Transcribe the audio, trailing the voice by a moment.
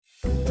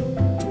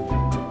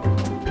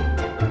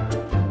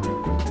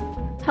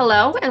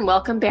Hello, and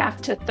welcome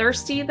back to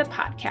Thirsty, the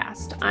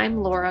podcast.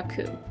 I'm Laura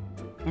Koo.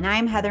 And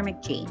I'm Heather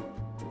McGee.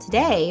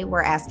 Today,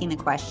 we're asking the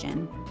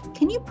question,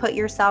 can you put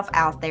yourself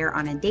out there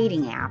on a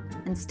dating app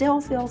and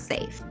still feel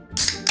safe?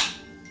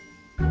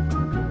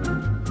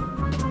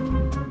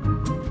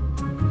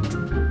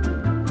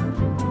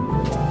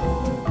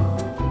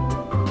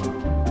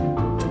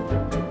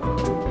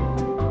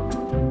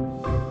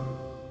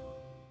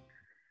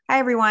 Hi,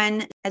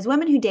 everyone. As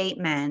women who date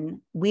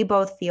men, we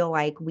both feel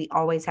like we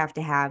always have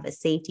to have a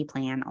safety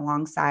plan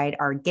alongside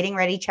our getting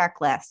ready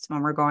checklist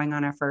when we're going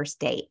on a first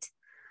date.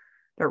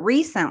 But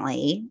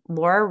recently,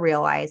 Laura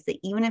realized that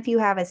even if you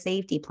have a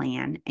safety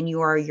plan and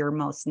you are your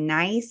most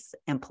nice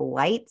and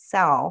polite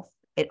self,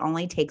 it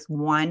only takes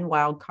one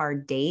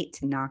wildcard date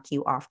to knock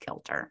you off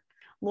kilter.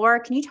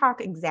 Laura, can you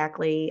talk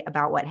exactly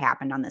about what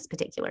happened on this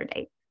particular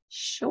date?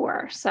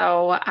 Sure.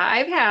 So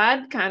I've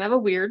had kind of a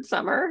weird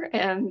summer,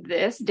 and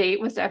this date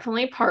was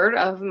definitely part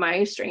of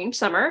my strange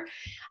summer.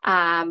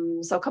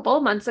 So a couple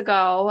of months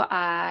ago,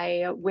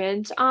 I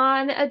went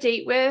on a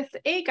date with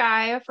a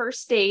guy, a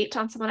first date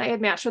on someone I had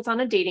matched with on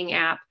a dating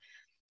app.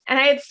 And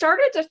I had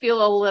started to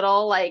feel a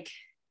little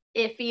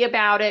iffy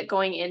about it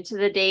going into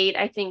the date.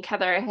 I think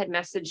Heather had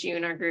messaged you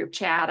in our group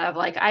chat of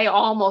I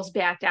almost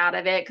backed out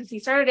of it because he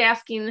started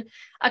asking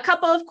a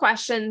couple of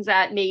questions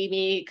that made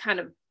me kind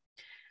of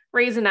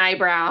raise an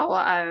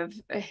eyebrow of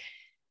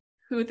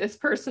who this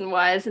person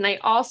was. And I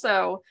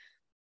also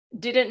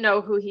didn't know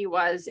who he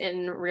was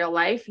in real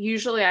life.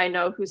 Usually I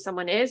know who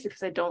someone is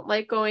because I don't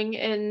like going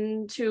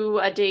into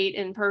a date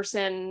in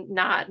person,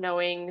 not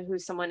knowing who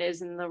someone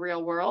is in the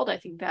real world. I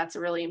think that's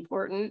really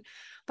important.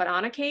 But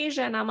on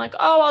occasion, I'm like,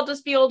 oh, I'll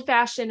just be old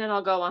fashioned and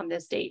I'll go on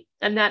this date.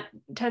 And that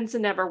tends to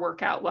never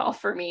work out well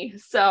for me.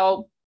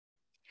 So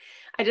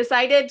I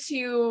decided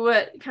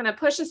to kind of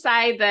push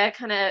aside the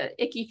kind of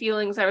icky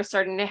feelings I was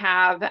starting to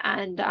have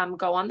and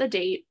go on the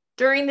date.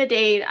 During the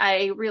date,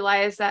 I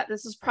realized that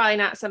this is probably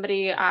not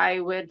somebody I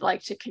would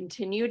like to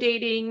continue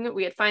dating.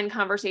 We had fine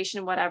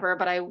conversation, whatever,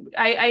 but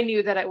I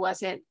knew that it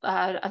wasn't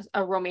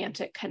a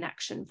romantic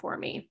connection for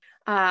me.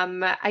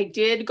 I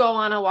did go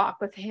on a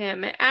walk with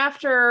him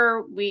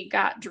after we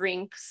got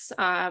drinks.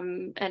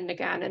 And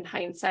again, in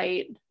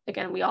hindsight,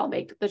 we all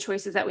make the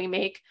choices that we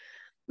make.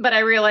 But I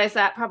realized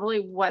that probably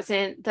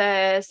wasn't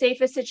the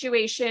safest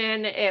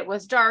situation. It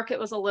was dark. It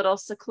was a little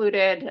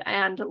secluded.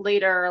 And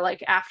later,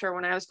 after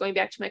when I was going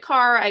back to my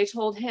car, I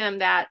told him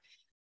that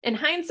in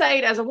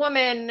hindsight, as a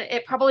woman,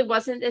 it probably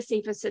wasn't the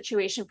safest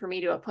situation for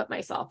me to have put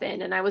myself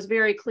in. And I was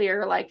very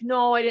clear,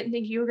 no, I didn't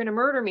think you were going to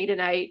murder me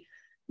tonight,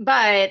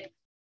 but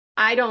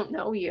I don't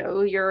know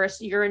you.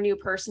 You're a new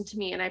person to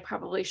me, and I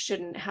probably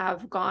shouldn't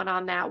have gone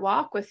on that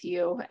walk with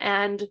you.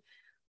 And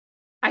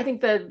I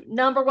think the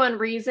number one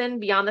reason,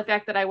 beyond the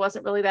fact that I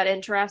wasn't really that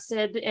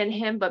interested in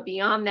him, but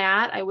beyond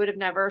that, I would have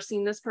never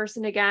seen this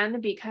person again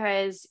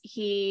because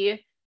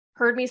he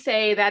heard me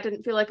say that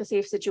didn't feel like a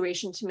safe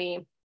situation to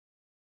me.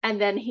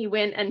 And then he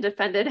went and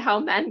defended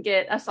how men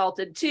get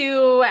assaulted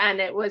too.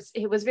 And it was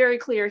very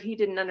clear he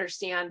didn't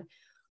understand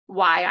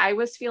why I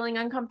was feeling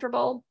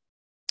uncomfortable.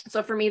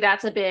 So for me,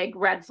 that's a big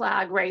red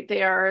flag right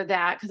there,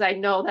 that because I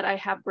know that I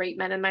have great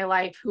men in my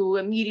life who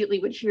immediately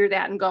would hear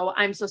that and go,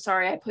 I'm so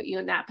sorry I put you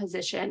in that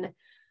position.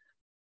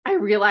 I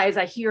realize,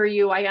 I hear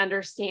you, I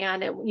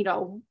understand it,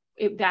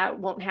 that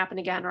won't happen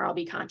again, or I'll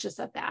be conscious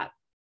of that.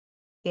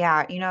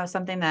 Yeah.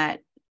 Something that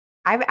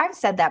I've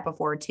said that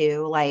before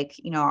too.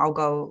 I'll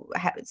go,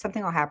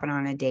 something will happen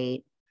on a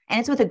date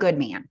and it's with a good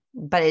man,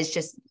 but it's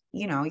just,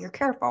 you're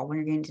careful when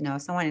you're getting to know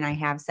someone. And I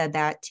have said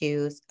that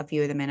to a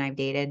few of the men I've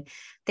dated.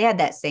 They had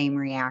that same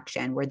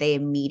reaction where they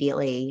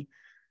immediately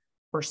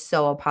were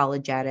so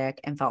apologetic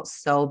and felt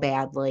so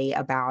badly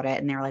about it.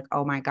 And they're like,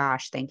 oh my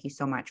gosh, thank you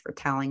so much for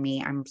telling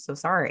me. I'm so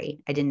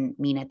sorry. I didn't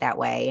mean it that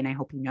way. And I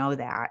hope you know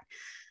that,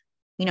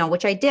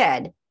 which I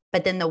did.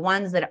 But then the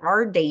ones that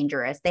are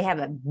dangerous, they have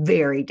a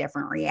very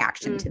different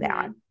reaction to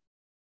that.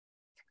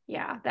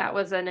 Yeah, that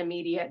was an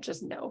immediate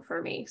just no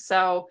for me.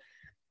 So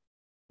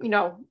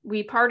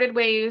we parted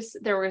ways.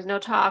 There was no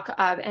talk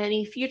of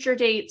any future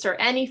dates or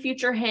any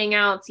future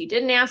hangouts. He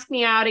didn't ask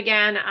me out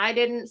again. I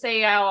didn't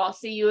say, oh, I'll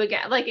see you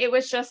again. It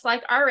was just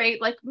all right,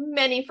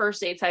 many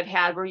first dates I've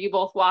had where you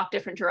both walk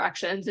different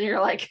directions and you're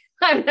like,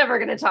 I'm never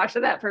going to talk to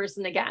that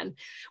person again,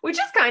 which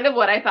is kind of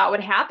what I thought would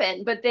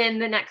happen. But then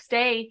the next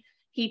day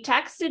he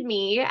texted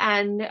me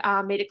and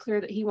made it clear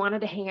that he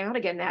wanted to hang out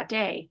again that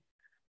day.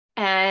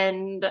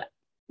 And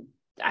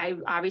I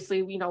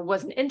obviously,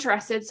 wasn't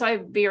interested. So I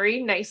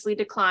very nicely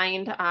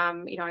declined.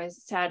 I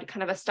said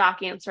kind of a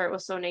stock answer. It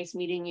was so nice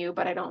meeting you,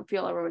 but I don't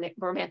feel a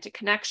romantic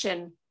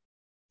connection,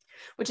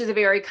 which is a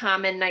very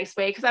common, nice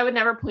way. Cause I would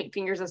never point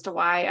fingers as to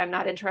why I'm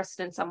not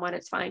interested in someone.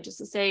 It's fine just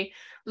to say it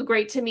was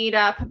great to meet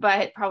up,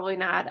 but probably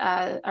not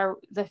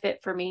the fit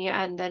for me,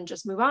 and then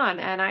just move on.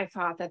 And I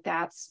thought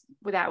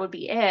that would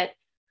be it.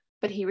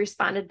 But he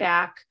responded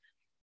back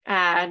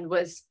and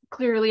was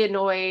clearly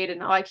annoyed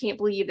and, oh, I can't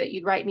believe that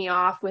you'd write me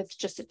off with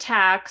just a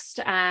text.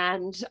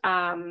 And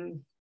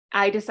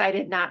I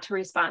decided not to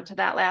respond to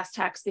that last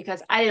text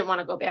because I didn't want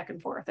to go back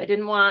and forth. I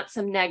didn't want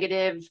some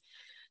negative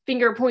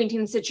finger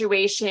pointing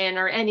situation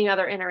or any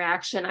other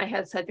interaction. I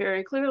had said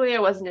very clearly I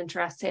wasn't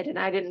interested, and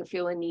I didn't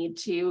feel a need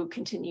to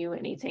continue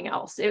anything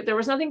else. There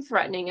was nothing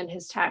threatening in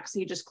his text.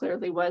 He just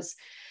clearly was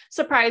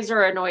surprised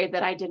or annoyed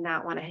that I did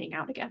not want to hang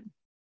out again.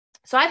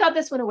 So I thought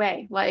this went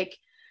away. Like,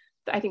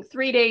 I think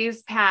 3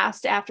 days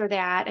passed after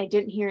that. I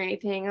didn't hear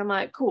anything. I'm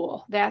like,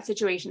 cool, that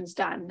situation's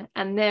done.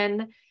 And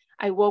then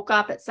I woke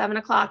up at 7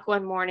 o'clock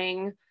one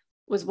morning,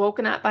 was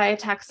woken up by a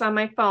text on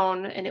my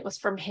phone, and it was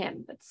from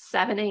him at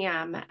 7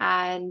 a.m.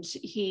 And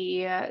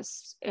he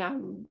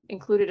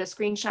included a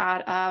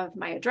screenshot of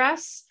my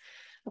address,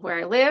 of where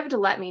I lived, to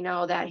let me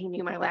know that he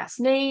knew my last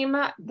name,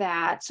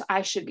 that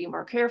I should be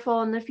more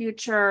careful in the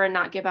future and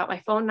not give out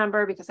my phone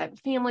number because I have a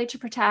family to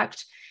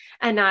protect.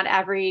 And not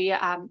every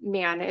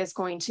man is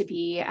going to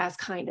be as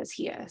kind as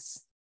he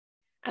is.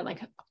 And like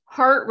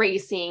heart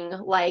racing,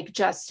 like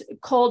just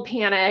cold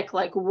panic,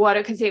 like what,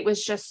 because it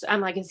was just,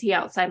 I'm like, is he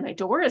outside my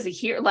door? Is he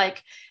here?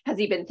 Like, has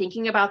he been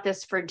thinking about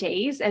this for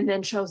days and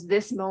then chose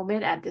this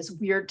moment at this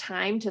weird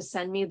time to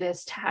send me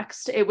this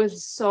text? It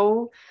was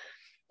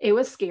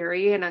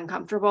scary and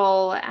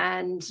uncomfortable.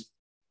 And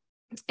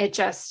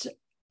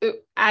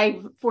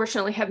I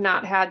fortunately have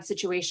not had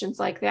situations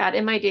like that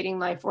in my dating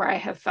life where I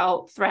have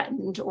felt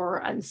threatened or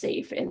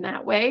unsafe in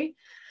that way.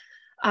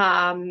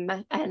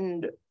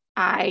 And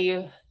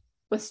I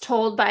was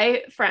told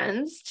by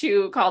friends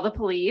to call the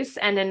police.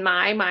 And in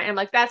my mind, I'm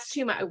like, that's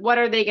too much. What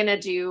are they going to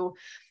do?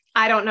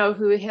 I don't know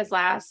who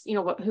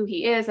who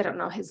he is. I don't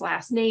know his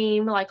last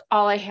name. Like,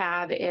 all I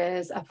have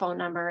is a phone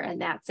number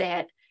and that's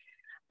it.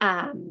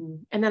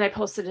 And then I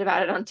posted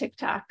about it on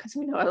TikTok because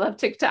we know I love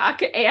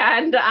TikTok.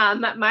 And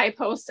my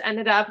post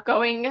ended up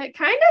going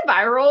kind of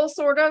viral,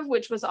 sort of,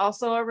 which was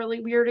also a really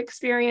weird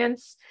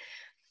experience.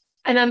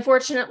 And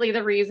unfortunately,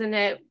 the reason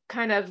it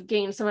kind of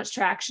gained so much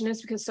traction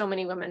is because so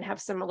many women have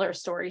similar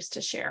stories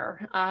to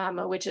share,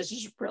 which is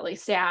just really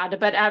sad.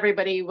 But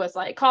everybody was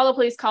like, call the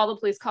police, call the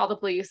police, call the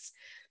police.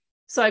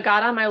 So I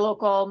got on my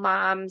local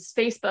mom's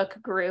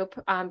Facebook group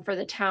for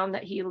the town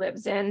that he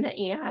lives in.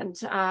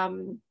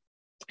 And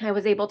I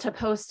was able to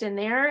post in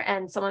there,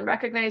 and someone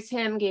recognized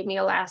him, gave me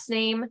a last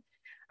name,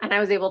 and I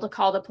was able to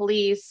call the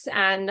police.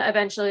 And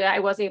eventually I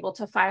was able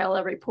to file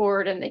a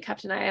report, and they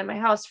kept an eye on my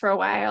house for a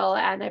while.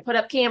 And I put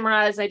up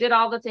cameras. I did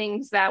all the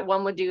things that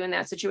one would do in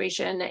that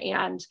situation.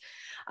 And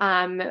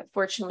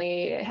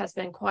fortunately, it has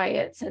been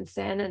quiet since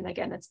then. And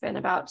again, it's been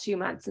about 2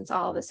 months since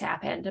all of this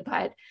happened,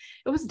 but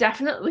it was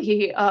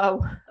definitely a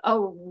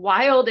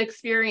wild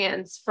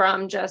experience,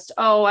 from just,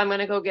 oh, I'm going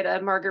to go get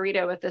a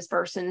margarita with this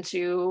person,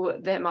 to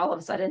them all of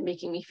a sudden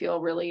making me feel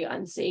really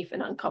unsafe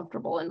and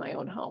uncomfortable in my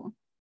own home.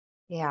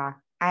 Yeah.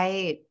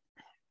 I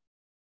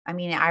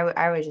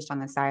was just on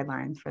the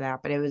sidelines for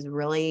that, but it was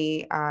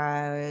really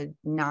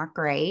not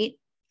great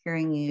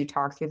hearing you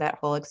talk through that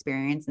whole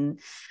experience, and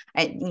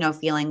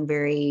feeling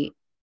very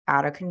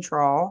out of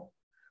control.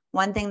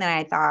 One thing that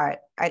I thought,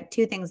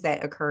 two things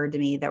that occurred to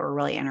me that were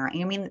really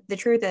interesting. I mean, the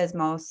truth is,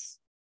 most,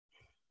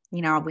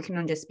 we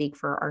can just speak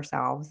for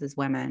ourselves as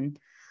women.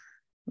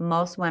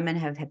 Most women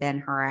have been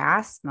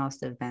harassed.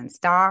 Most have been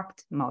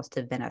stalked. Most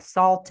have been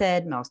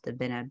assaulted. Most have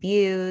been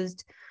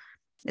abused.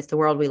 It's the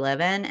world we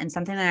live in. And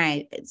something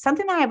that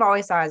I've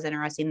always thought is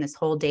interesting, this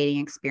whole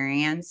dating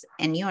experience.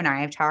 And you and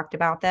I have talked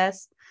about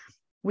this.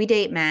 We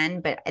date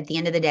men, but at the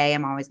end of the day,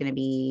 I'm always going to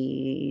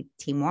be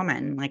team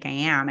woman, like I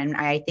am. And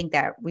I think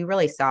that we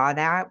really saw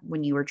that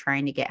when you were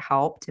trying to get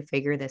help to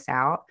figure this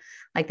out,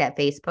 like that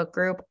Facebook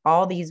group.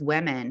 All these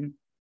women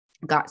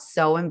got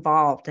so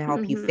involved to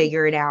help you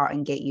figure it out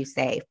and get you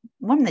safe.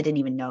 Women that didn't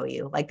even know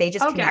you, like they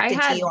just connected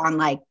to you on,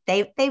 like,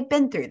 they've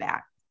been through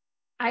that.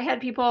 I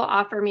had people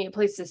offer me a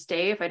place to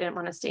stay if I didn't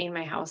want to stay in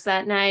my house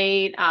that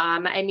night.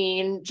 I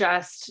mean,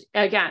 just,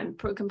 again,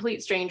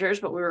 complete strangers,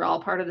 but we were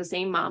all part of the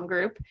same mom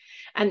group.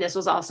 And this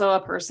was also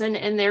a person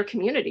in their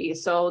community.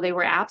 So they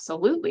were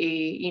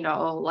absolutely,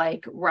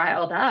 like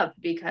riled up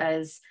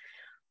because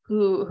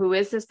who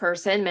is this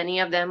person? Many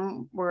of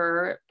them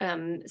were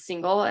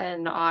single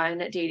and on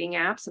dating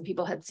apps, and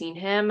people had seen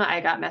him. I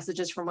got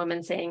messages from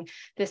women saying,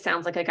 this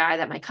sounds like a guy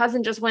that my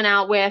cousin just went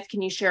out with.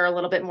 Can you share a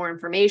little bit more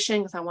information?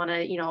 Because I want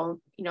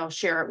to,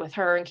 share it with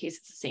her in case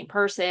it's the same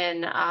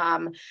person.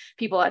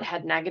 People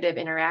had negative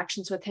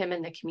interactions with him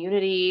in the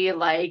community.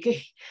 Like,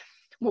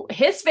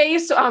 his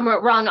face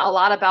rung a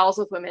lot of bells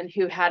with women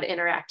who had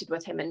interacted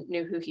with him and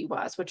knew who he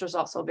was, which was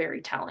also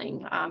very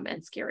telling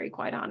and scary,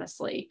 quite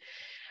honestly.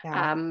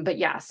 Yeah. But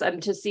yes,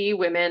 to see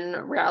women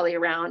rally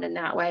around in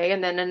that way.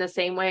 And then in the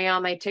same way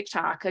on my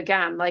TikTok,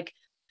 again, like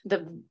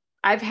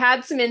I've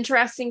had some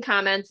interesting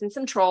comments and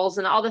some trolls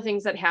and all the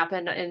things that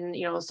happen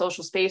in,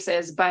 social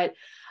spaces, but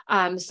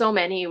so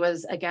many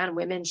was, again,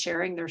 women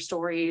sharing their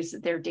stories,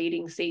 their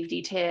dating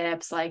safety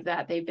tips, like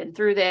that they've been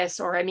through this,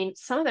 or, I mean,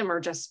 some of them are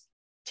just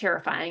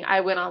terrifying.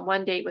 I went on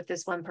one date with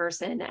this one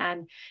person,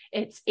 and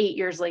it's 8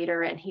 years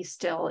later, and he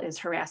still is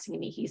harassing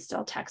me. He's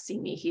still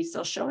texting me. He's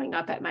still showing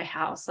up at my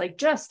house. Like,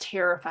 just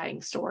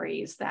terrifying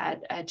stories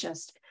that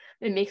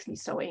it makes me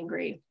so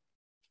angry.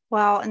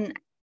 Well, and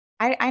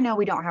I know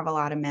we don't have a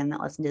lot of men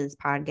that listen to this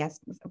podcast,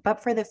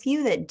 but for the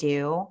few that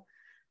do,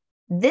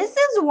 this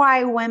is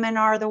why women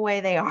are the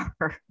way they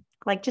are.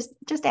 Like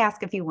just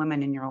ask a few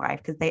women in your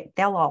life because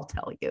they'll all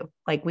tell you.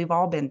 Like we've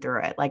all been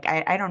through it. Like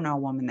I don't know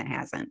a woman that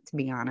hasn't, to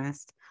be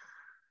honest.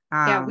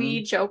 Yeah,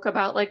 we joke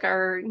about like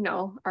our,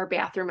 our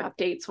bathroom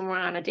updates when we're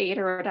on a date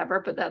or whatever,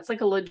 but that's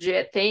like a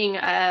legit thing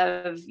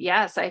of,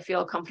 yes, I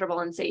feel comfortable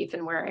and safe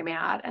in where I'm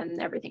at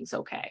and everything's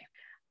okay.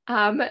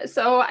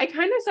 So I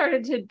kind of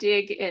started to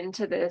dig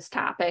into this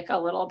topic a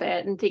little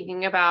bit and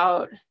thinking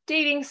about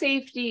dating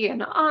safety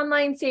and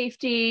online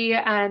safety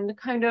and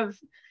kind of,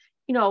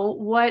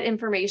 what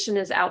information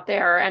is out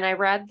there. And I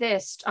read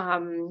this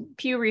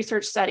Pew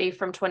Research study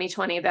from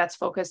 2020 that's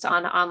focused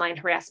on online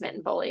harassment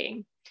and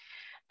bullying.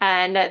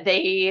 And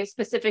they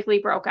specifically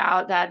broke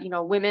out that,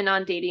 women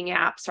on dating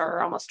apps are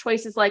almost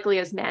twice as likely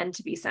as men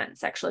to be sent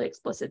sexually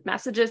explicit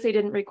messages they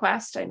didn't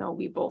request. I know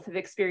we both have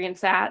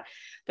experienced that.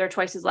 They're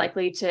twice as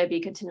likely to be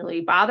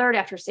continually bothered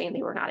after saying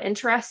they were not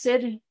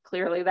interested.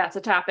 Clearly, that's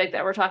a topic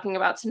that we're talking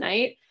about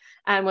tonight.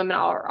 And women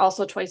are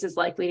also twice as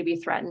likely to be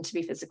threatened to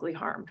be physically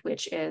harmed,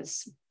 which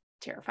is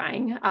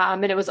terrifying.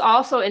 And it was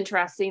also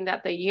interesting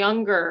that the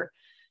younger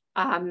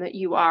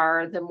you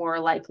are, the more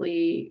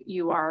likely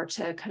you are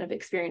to kind of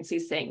experience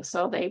these things.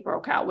 So they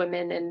broke out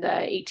women in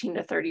the 18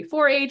 to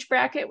 34 age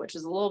bracket, which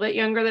is a little bit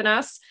younger than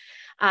us.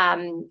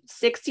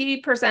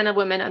 60% of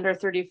women under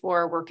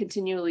 34 were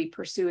continually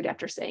pursued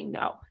after saying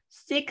no.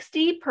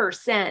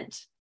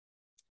 60%.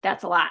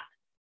 That's a lot.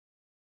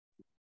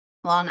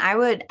 Well,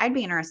 and I'd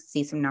be interested to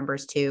see some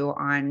numbers too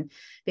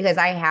because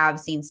I have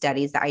seen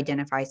studies that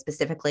identify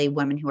specifically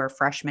women who are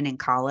freshmen in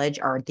college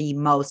are the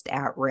most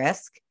at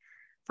risk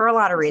for a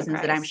lot of reasons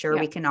that I'm sure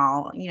we can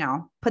all,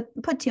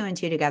 put two and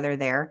two together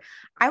there.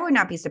 I would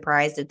not be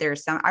surprised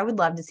if I would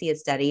love to see a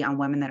study on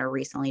women that are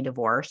recently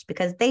divorced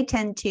because they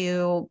tend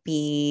to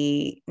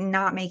be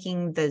not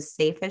making the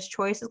safest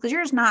choices because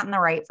you're just not in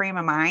the right frame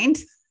of mind.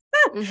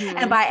 Mm-hmm.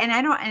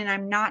 and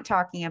I'm not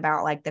talking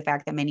about like the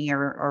fact that many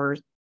are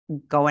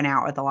going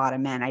out with a lot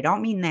of men. I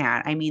don't mean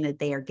that. I mean that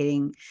they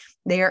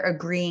are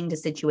agreeing to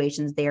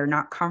situations they are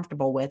not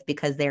comfortable with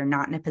because they're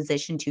not in a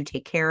position to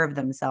take care of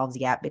themselves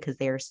yet because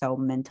they are so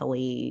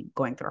mentally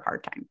going through a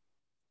hard time.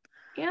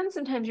 And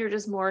sometimes you're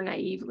just more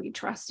naively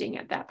trusting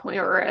at that point,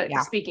 or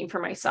speaking for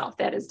myself,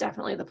 that is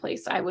definitely the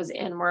place I was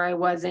in where I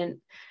wasn't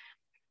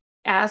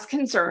as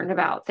concerned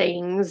about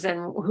things and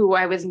who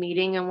I was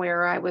meeting and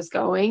where I was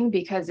going,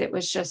 because it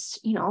was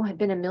just, had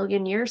been a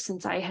million years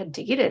since I had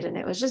dated and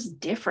it was just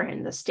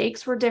different. The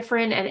stakes were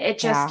different.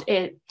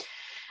 And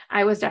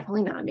I was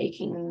definitely not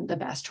making the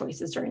best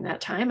choices during that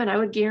time. And I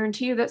would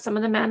guarantee you that some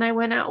of the men I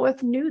went out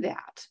with knew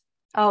that.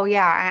 Oh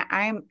yeah.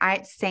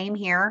 I same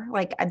here.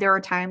 Like there were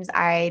times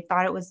I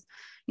thought it was,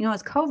 it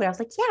was COVID. I was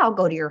like, yeah, I'll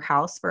go to your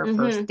house for a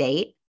first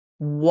date.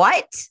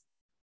 What?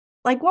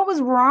 Like, what was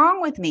wrong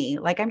with me?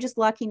 Like, I'm just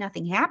lucky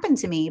nothing happened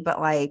to me,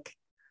 but like,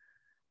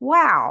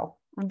 wow,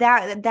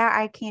 that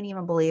I can't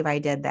even believe I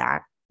did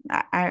that.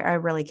 I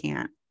really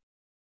can't.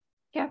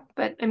 Yeah.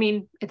 But I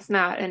mean, it's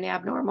not an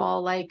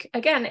abnormal, like,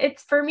 again,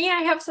 it's for me,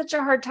 I have such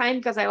a hard time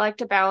because I like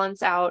to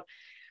balance out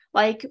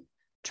like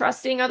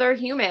trusting other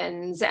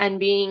humans and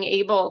being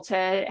able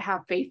to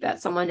have faith that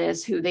someone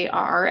is who they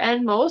are.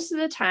 And most of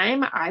the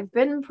time I've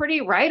been pretty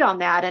right on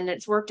that and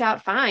it's worked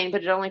out fine,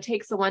 but it only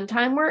takes the one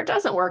time where it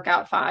doesn't work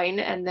out fine.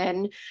 And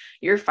then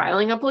you're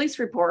filing a police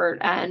report,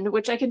 and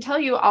which I can tell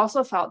you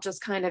also felt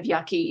just kind of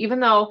yucky, even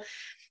though,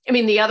 I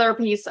mean, the other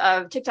piece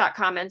of TikTok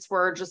comments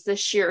were just this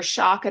sheer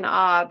shock and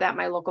awe that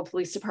my local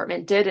police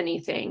department did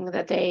anything,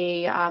 that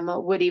they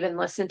would even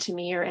listen to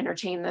me or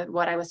entertain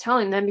what I was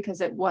telling them,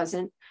 because it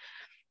wasn't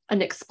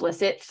an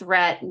explicit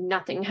threat.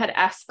 Nothing had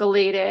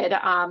escalated.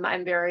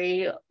 I'm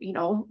very,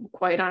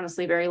 quite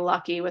honestly, very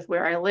lucky with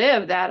where I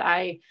live that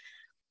I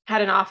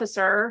had an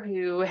officer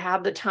who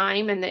had the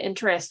time and the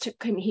interest.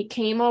 He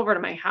came over to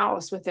my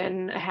house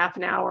within a half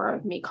an hour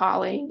of me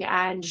calling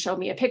and showed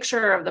me a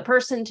picture of the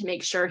person to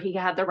make sure he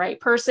had the right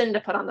person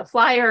to put on the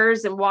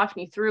flyers and walk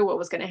me through what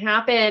was going to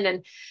happen.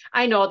 And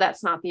I know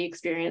that's not the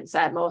experience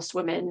that most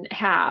women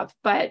have,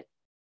 but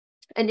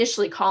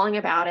initially calling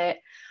about it,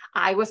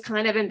 I was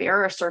kind of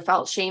embarrassed or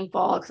felt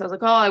shameful because I was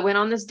like, oh, I went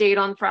on this date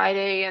on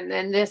Friday and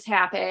then this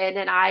happened.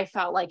 And I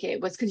felt like it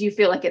was because you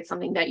feel like it's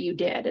something that you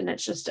did. And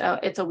it's just,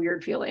 it's a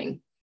weird feeling.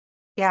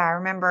 Yeah, I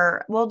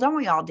remember. Well, don't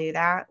we all do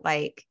that?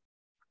 Like,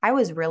 I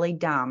was really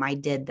dumb. I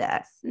did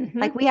this. Mm-hmm.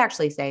 Like, we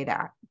actually say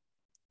that.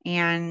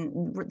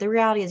 And the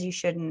reality is we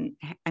shouldn't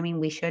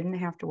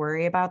have to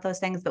worry about those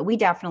things, but we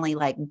definitely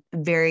like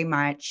very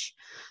much,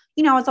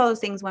 it's all those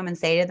things women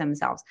say to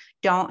themselves.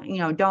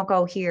 Don't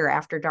go here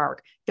after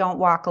dark. Don't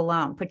walk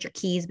alone. Put your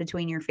keys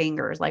between your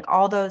fingers. Like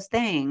all those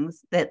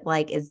things that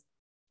like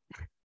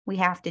we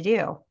have to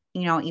do,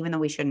 even though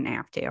we shouldn't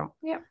have to.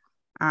 Yeah.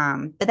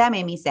 But that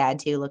made me sad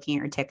too, looking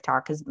at your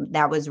TikTok, because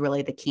that was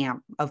really the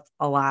camp of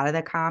a lot of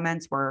the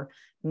comments were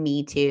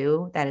me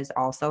too. That has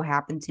also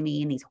happened to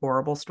me in these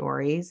horrible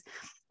stories.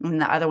 And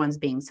the other one's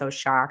being so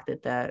shocked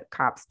that the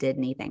cops did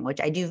anything, which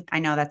I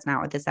know that's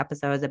not what this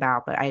episode is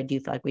about, but I do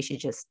feel like we should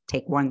just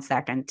take 1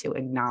 second to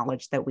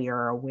acknowledge that we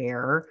are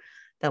aware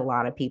that a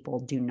lot of people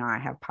do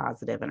not have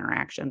positive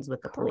interactions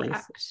with the police.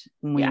 Correct.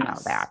 We know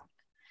Yes. that.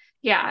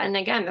 Yeah. And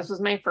again, this was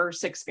my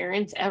first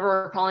experience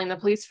ever calling the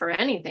police for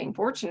anything,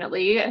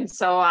 fortunately. And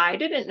so I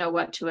didn't know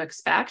what to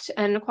expect.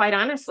 And quite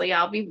honestly,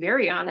 I'll be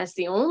very honest,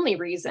 the only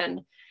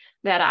reason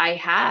that I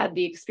had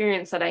the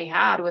experience that I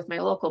had with my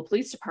local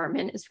police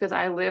department is because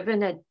I live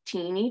in a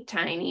teeny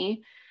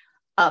tiny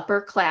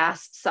upper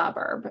class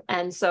suburb.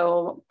 And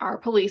so our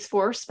police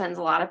force spends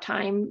a lot of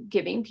time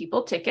giving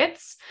people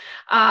tickets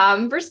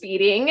for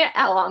speeding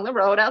along the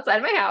road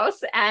outside my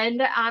house.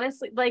 And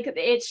honestly, like,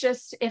 it's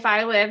just, if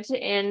I lived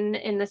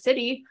in the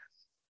city,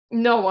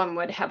 no one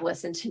would have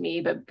listened to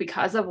me, but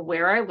because of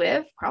where I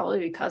live, probably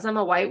because I'm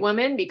a white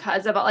woman,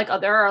 because of like,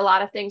 there are a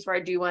lot of things where I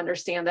do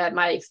understand that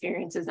my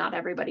experience is not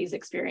everybody's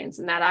experience,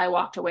 and that I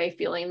walked away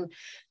feeling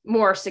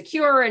more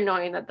secure and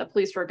knowing that the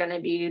police were going to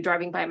be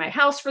driving by my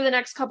house for the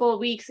next couple of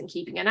weeks and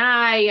keeping an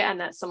eye,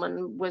 and that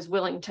someone was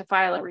willing to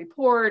file a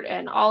report,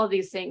 and all of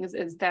these things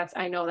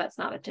I know that's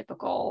not a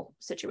typical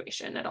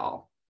situation at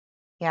all.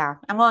 Yeah.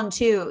 And well, and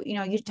two,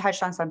 you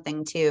touched on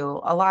something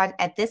too. A lot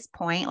at this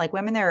point, like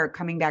women that are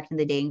coming back to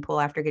the dating pool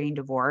after getting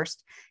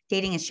divorced,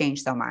 dating has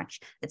changed so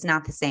much. It's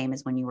not the same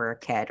as when you were a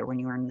kid or when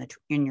you were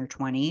in your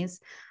 20s.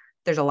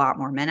 There's a lot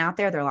more men out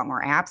there. There are a lot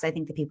more apps. I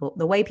think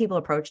the way people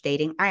approach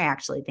dating, I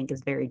actually think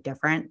is very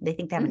different. They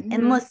think they have an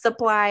endless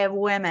supply of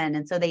women.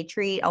 And so they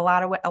treat there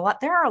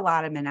are a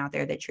lot of men out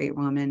there that treat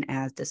women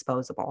as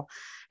disposable.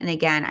 And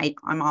again,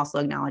 I'm also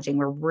acknowledging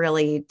we're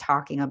really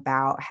talking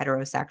about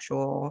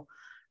heterosexual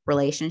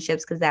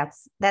relationships because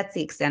that's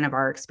the extent of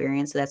our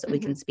experience. So that's what we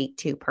can speak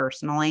to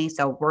personally.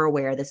 So we're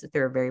aware this is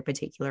through a very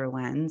particular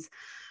lens.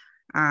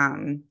 I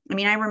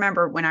mean, I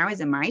remember when I was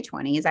in my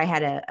 20s, I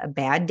had a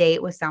bad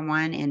date with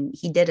someone and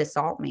he did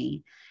assault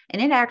me.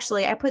 And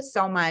I put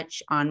so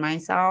much on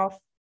myself.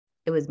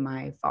 It was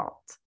my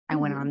fault. I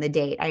went on the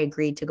date. I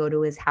agreed to go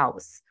to his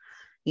house.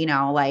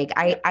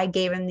 I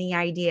gave him the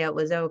idea it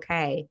was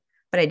okay,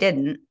 but I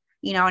didn't,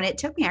 and it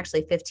took me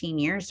actually 15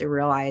 years to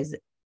realize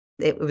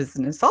it was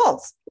an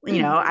assault.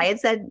 I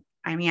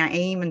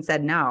even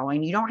said no,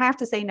 and you don't have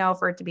to say no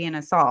for it to be an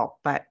assault,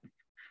 but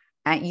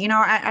I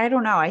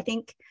don't know. I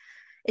think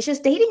it's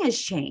just dating has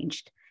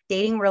changed.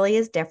 Dating really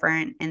is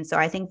different. And so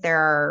I think there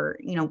are,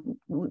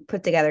 we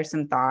put together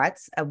some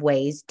thoughts of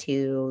ways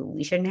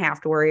we shouldn't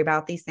have to worry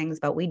about these things,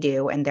 but we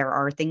do. And there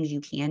are things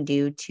you can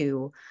do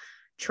to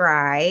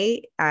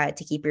try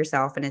to keep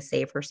yourself in a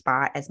safer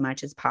spot as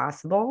much as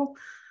possible.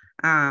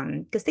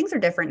 Because things are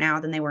different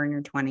now than they were in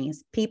your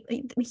 20s.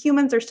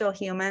 Humans are still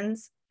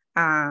humans,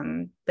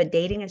 but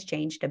dating has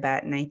changed a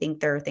bit. And I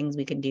think there are things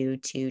we can do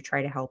to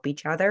try to help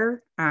each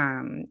other,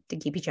 to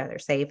keep each other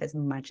safe as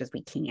much as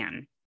we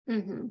can.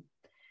 Mm-hmm.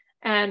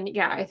 And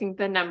yeah, I think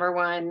the number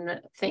one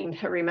thing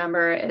to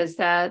remember is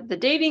that the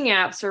dating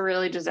apps are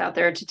really just out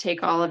there to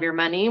take all of your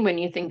money when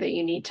you think that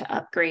you need to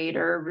upgrade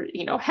or,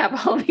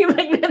 have all the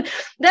like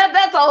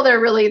that's all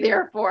they're really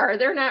there for.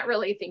 They're not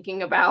really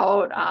thinking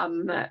about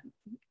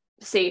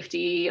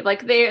safety.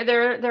 Like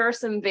there are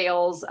some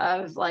veils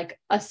of like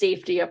a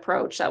safety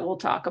approach that we'll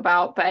talk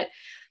about, but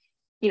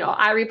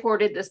I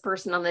reported this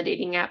person on the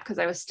dating app because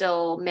I was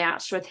still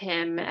matched with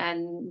him,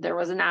 and there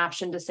was an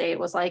option to say it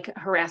was like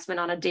harassment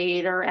on a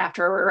date or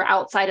after or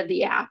outside of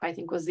the app, I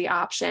think was the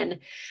option.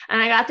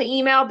 And I got the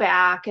email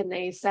back and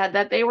they said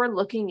that they were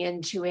looking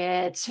into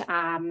it.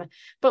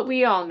 But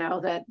we all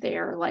know that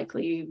they're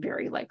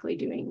very likely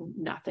doing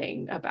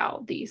nothing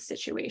about these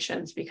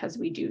situations, because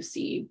we do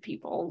see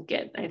people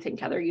I think,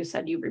 Heather, you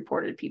said you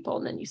reported people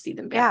and then you see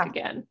them back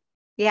again.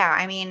 Yeah.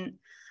 I mean,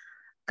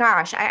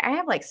 gosh, I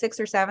have like 6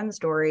 or 7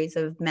 stories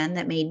of men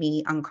that made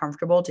me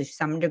uncomfortable to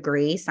some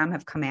degree. Some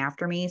have come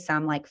after me.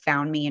 Some like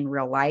found me in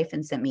real life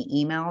and sent me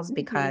emails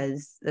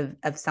because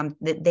of some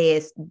that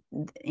they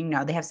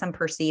have some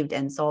perceived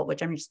insult,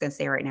 which I'm just going to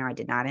say right now, I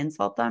did not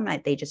insult them.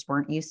 They just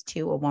weren't used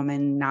to a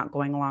woman not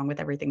going along with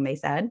everything they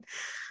said.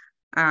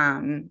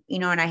 And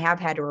I have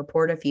had to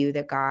report a few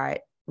that got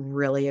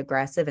really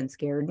aggressive and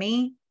scared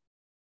me.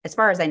 As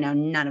far as I know,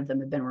 none of them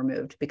have been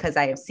removed because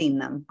I have seen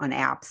them on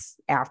apps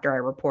after I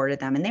reported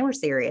them, and they were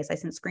serious. I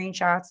sent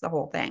screenshots, the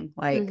whole thing.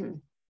 Like,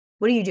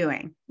 what are you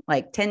doing?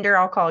 Like Tinder,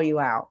 I'll call you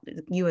out,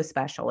 you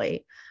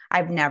especially.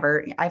 I've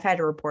had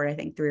to report, I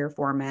think 3 or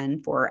 4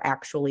 men for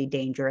actually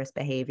dangerous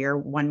behavior.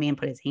 One man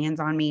put his hands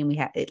on me and we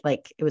had it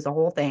was a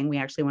whole thing. We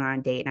actually went on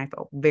a date and I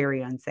felt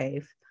very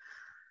unsafe.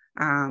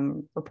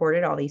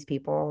 Reported all these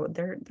people.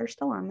 They're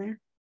still on there.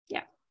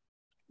 Yeah.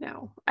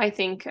 No,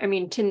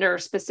 Tinder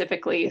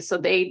specifically. So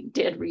they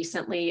did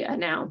recently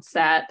announce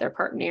that they're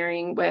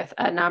partnering with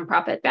a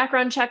nonprofit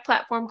background check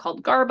platform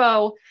called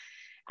Garbo,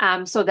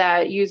 so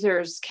that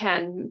users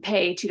can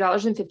pay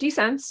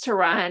 $2.50 to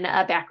run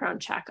a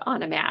background check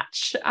on a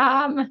match,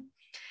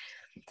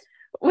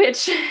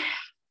 which...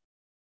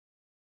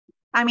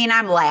 I mean,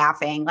 I'm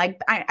laughing.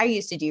 Like I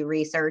used to do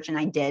research and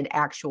I did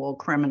actual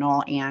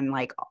criminal and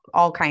like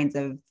all kinds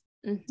of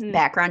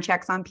background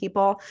checks on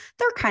people,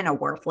 they're kind of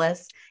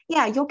worthless.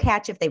 Yeah, you'll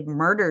catch if they've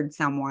murdered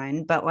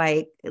someone, but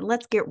like,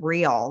 let's get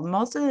real.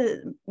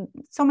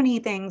 So many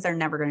things are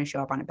never going to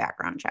show up on a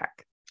background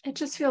check. It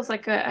just feels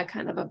like a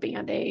kind of a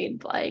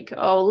band-aid, like,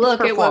 oh, It's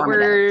look at what performative.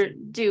 we're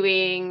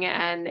doing.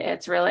 And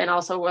it's really, and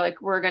also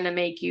we're going to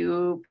make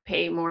you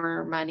pay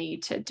more money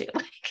to do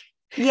like,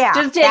 Yeah,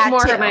 just take that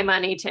more of my too.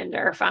 money,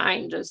 Tinder.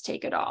 Fine, just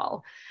take it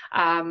all.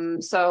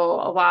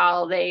 So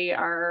while they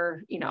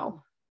are,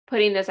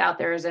 putting this out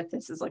there as if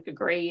this is like a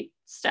great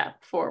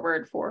step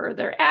forward for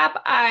their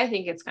app, I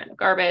think it's kind of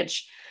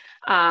garbage.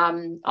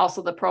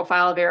 Also the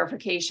profile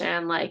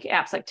verification, like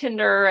apps like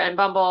Tinder and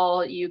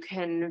Bumble, you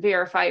can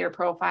verify your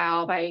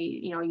profile by,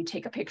 you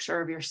take a picture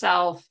of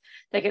yourself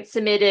that gets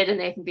submitted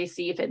and they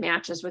see if it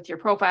matches with your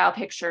profile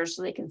picture.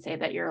 So they can say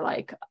that you're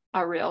like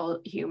a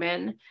real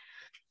human,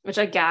 which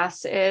I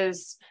guess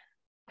is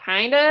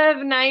kind of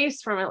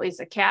nice from at least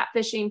a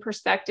catfishing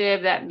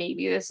perspective, that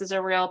maybe this is a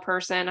real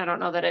person. I don't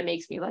know that it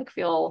makes me like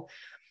feel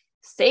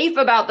safe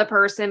about the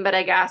person, but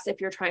I guess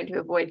if you're trying to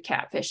avoid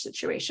catfish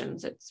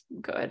situations, it's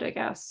good, I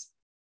guess.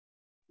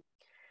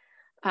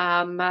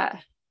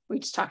 We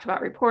just talked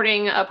about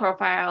reporting a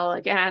profile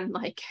again,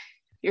 like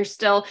you're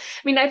still,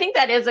 I think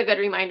that is a good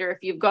reminder if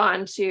you've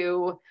gone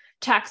to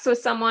text with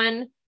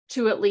someone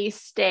to at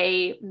least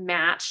stay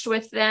matched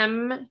with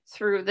them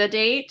through the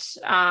date,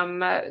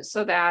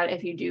 so that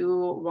if you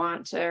do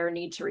want to or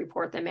need to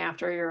report them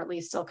after, you're at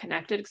least still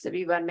connected, because if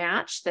you've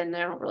unmatched, then they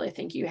don't really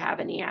think you have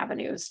any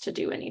avenues to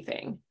do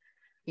anything.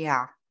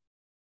 Yeah.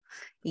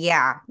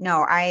 Yeah,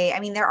 no, I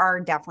mean, there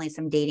are definitely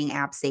some dating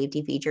app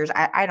safety features.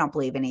 I don't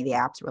believe any of the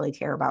apps really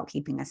care about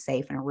keeping us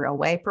safe in a real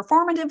way.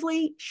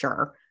 Performatively,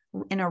 sure.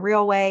 In a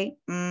real way,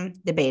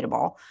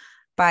 debatable.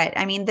 But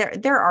I mean,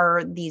 there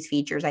are these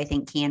features I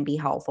think can be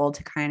helpful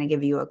to kind of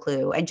give you a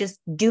clue. And just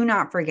do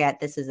not forget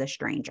this is a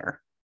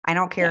stranger. I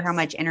don't care how Yes.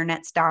 much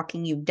internet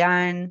stalking you've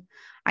done.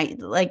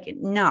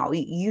 No,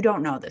 you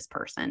don't know this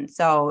person.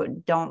 So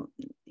don't,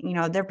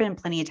 there've been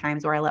plenty of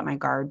times where I let my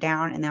guard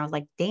down and I was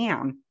like,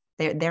 damn,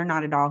 they're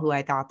not at all who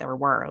I thought they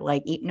were.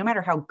 Like, no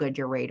matter how good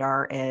your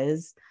radar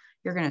is,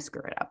 you're going to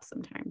screw it up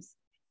sometimes.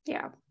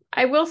 Yeah.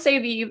 I will say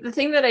the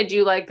thing that I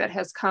do like that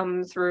has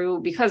come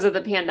through because of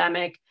the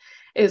pandemic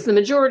is the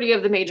majority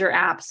of the major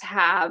apps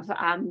have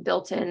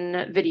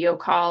built-in video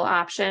call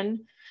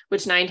option,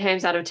 which 9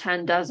 times out of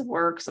 10 does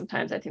work.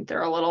 Sometimes I think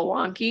they're a little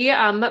wonky,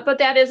 but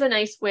that is a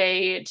nice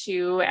way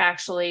to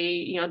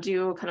actually,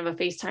 do kind of a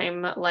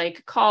FaceTime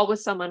like call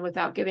with someone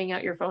without giving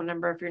out your phone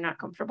number if you're not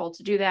comfortable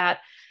to do that.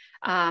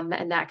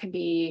 And that can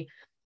be,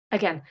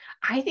 again,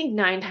 I think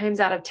 9 times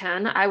out of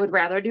 10, I would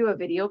rather do a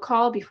video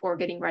call before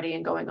getting ready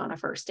and going on a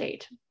first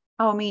date.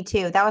 Oh, me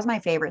too. That was my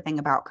favorite thing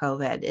about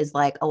COVID is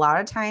like a lot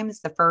of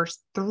times the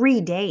first 3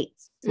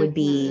 dates would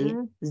be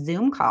Mm-hmm.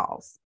 Zoom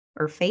calls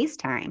or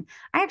FaceTime.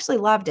 I actually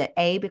loved it.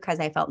 Because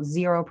I felt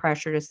zero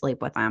pressure to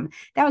sleep with them.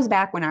 That was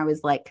back when I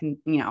was like,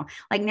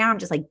 like now I'm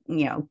just like,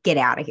 get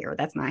out of here.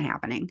 That's not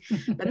happening.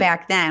 But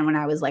back then when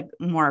I was like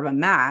more of a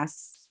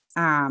mess,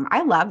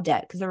 I loved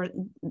it because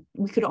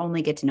we could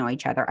only get to know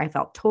each other. I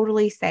felt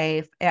totally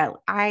safe.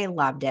 I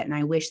loved it. And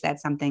I wish that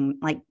something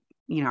like,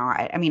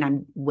 I mean,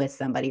 I'm with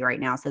somebody right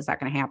now, so it's not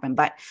going to happen.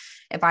 But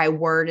if I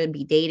were to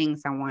be dating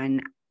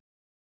someone,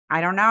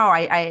 I don't know.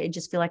 I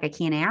just feel like I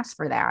can't ask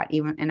for that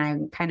even. And I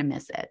kind of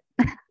miss it.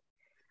 I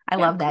Yeah,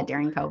 love that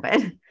during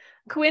COVID.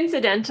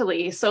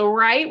 coincidentally, so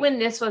right when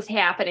this was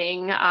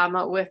happening,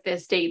 with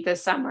this date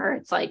this summer,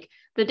 it's like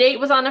the date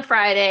was on a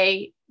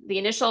Friday. The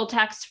initial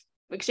text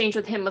exchange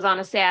with him was on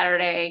a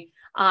Saturday.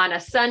 On a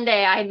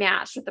Sunday, I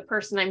matched with the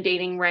person I'm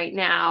dating right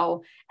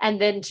now.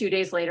 And then 2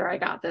 days later, I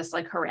got this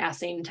like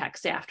harassing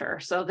text after.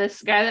 So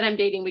this guy that I'm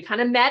dating, we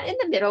kind of met in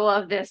the middle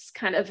of this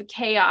kind of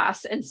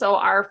chaos. And so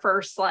our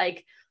first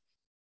like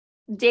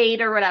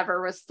date or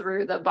whatever was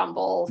through the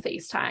Bumble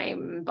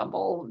FaceTime,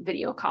 Bumble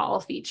video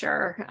call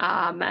feature,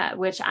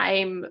 which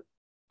I'm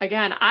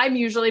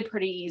usually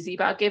pretty easy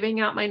about giving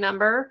out my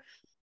number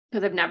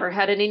because I've never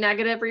had any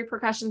negative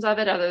repercussions of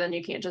it other than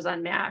you can't just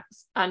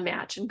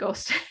unmatch and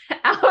ghost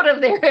out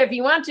of there if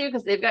you want to,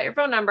 because they've got your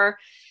phone number.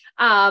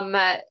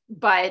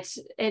 But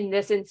in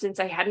this instance,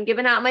 I hadn't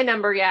given out my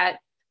number yet.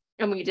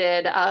 And we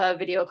did a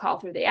video call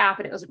through the app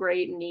and it was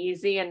great and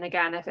easy. And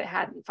again, if it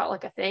hadn't felt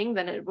like a thing,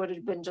 then it would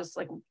have been just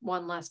like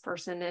one less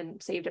person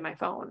and saved in my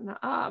phone,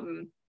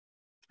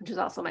 which is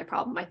also my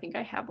problem. I think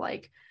I have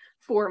like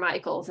 4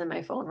 Michaels in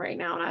my phone right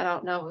now, and I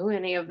don't know who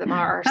any of them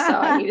are. So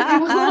I need to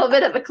do a little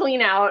bit of a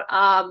clean out.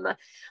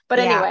 But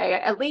anyway,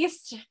 at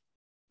least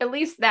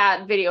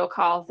that video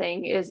call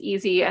thing is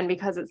easy. And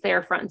because it's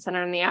there front and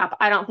center in the app,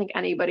 I don't think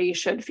anybody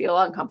should feel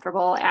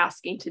uncomfortable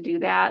asking to do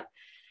that.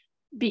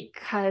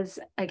 Because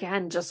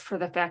again, just for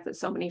the fact that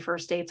so many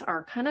first dates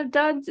are kind of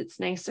duds, it's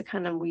nice to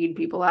kind of weed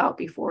people out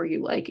before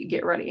you like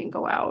get ready and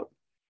go out.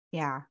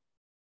 Yeah.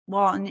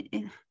 Well, and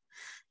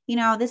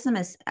this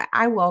is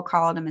I will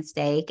call it a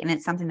mistake. And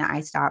it's something that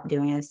I stopped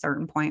doing at a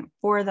certain point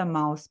for the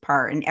most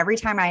part. And every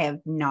time I have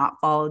not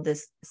followed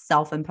this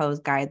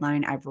self-imposed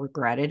guideline, I've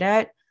regretted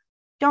it.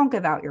 Don't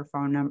give out your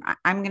phone number.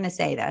 I'm going to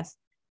say this.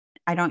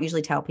 I don't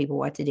usually tell people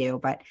what to do,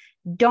 but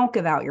don't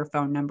give out your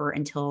phone number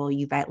until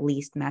you've at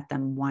least met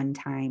them one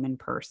time in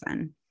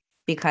person.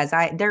 Because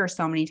there are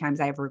so many times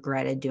I've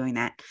regretted doing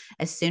that.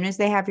 As soon as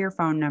they have your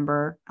phone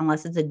number,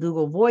 unless it's a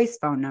Google Voice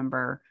phone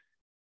number,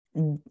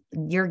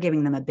 you're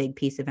giving them a big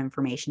piece of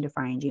information to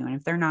find you. And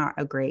if they're not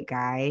a great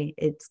guy,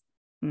 it's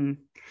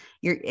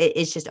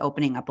just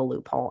opening up a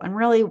loophole. And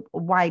really,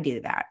 why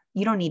do that?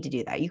 You don't need to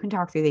do that. You can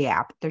talk through the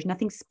app. There's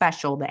nothing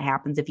special that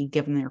happens if you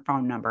give them your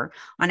phone number.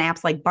 On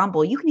apps like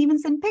Bumble, you can even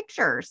send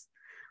pictures.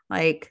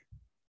 Like,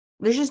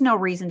 there's just no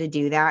reason to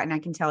do that. And I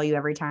can tell you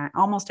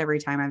almost every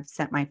time I've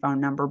sent my phone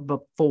number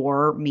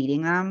before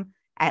meeting them,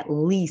 at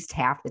least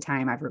half the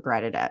time I've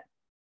regretted it.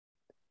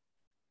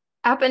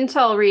 Up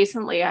until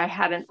recently, I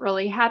hadn't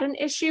really had an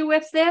issue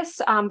with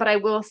this, but I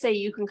will say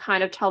you can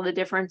kind of tell the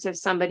difference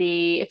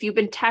if you've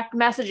been text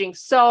messaging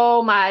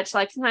so much,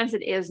 like sometimes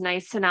it is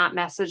nice to not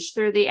message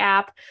through the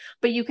app,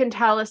 but you can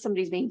tell if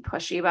somebody's being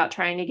pushy about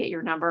trying to get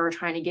your number or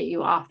trying to get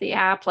you off the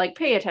app. Like,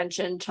 pay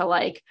attention to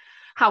like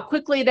how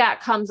quickly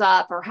that comes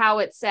up or how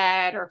it's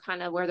said or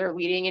kind of where they're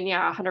leading. And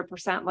yeah,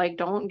 100%, like,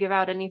 don't give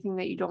out anything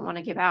that you don't want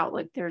to give out.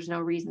 Like, there's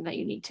no reason that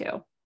you need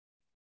to.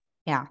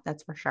 Yeah,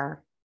 that's for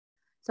sure.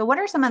 So what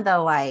are some of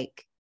those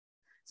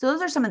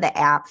are some of the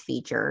app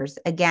features.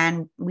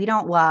 Again, we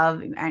don't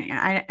love,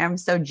 I'm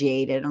so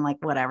jaded. I'm like,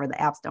 whatever, the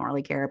apps don't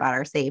really care about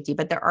our safety,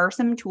 but there are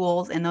some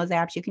tools in those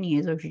apps you can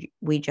use, which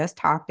we just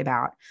talked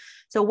about.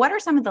 So what are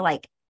some of the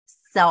like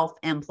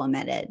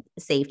self-implemented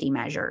safety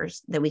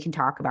measures that we can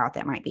talk about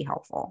that might be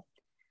helpful?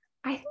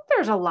 I think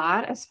there's a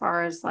lot as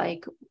far as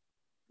like,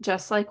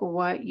 just like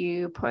what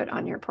you put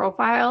on your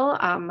profile.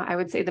 I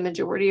would say the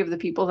majority of the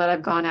people that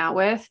I've gone out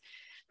with,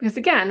 because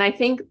again, I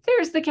think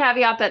there's the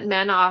caveat that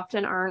men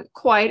often aren't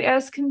quite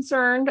as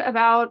concerned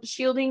about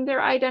shielding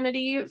their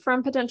identity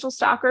from potential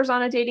stalkers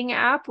on a dating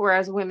app,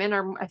 whereas women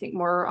are, I think,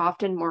 more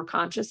often more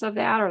conscious of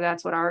that, or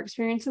that's what our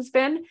experience has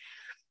been.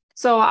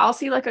 So I'll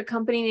see like a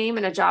company name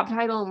and a job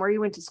title and where you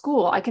went to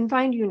school. I can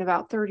find you in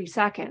about 30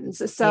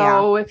 seconds.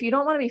 So if you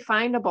don't want to be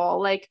findable,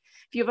 like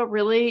if you have a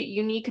really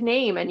unique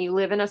name and you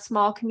live in a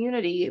small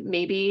community,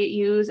 maybe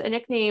use a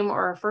nickname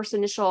or a first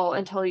initial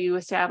until you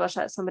establish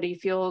that somebody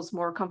feels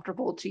more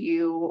comfortable to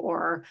you,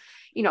 or,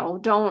 you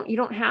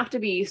don't have to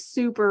be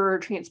super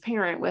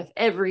transparent with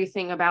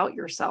everything about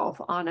yourself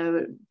on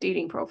a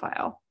dating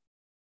profile.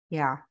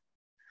 Yeah.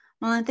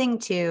 Well, the thing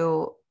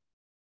too,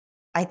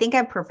 I think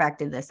I've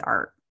perfected this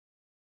art.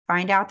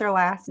 Find out their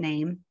last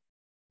name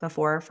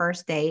before a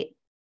first date,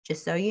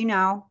 just so you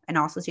know, and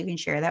also so you can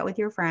share that with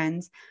your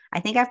friends. I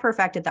think I've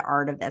perfected the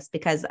art of this,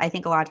 because I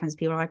think a lot of times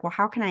people are like, well,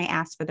 how can I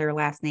ask for their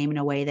last name in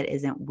a way that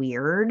isn't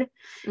weird?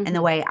 Mm-hmm. And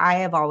the way I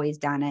have always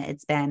done it,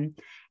 it's been,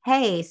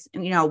 hey,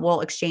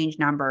 we'll exchange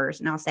numbers,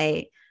 and I'll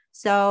say,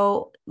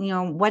 so,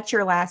 what's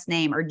your last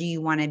name? Or do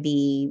you want to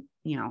be,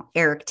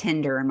 Eric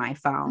Tinder in my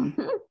phone?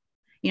 Mm-hmm.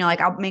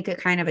 Like I'll make a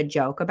kind of a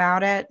joke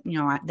about it,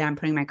 that I'm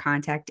putting my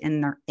contact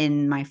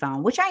in my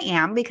phone, which I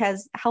am,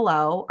 because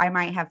hello, I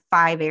might have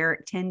 5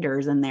 Eric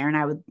Tinders in there, and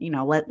I would,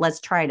 let's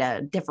try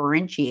to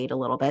differentiate a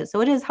little bit.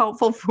 So it is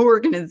helpful for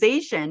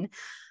organization.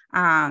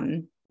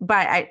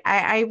 But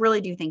I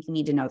really do think you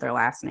need to know their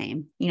last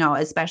name,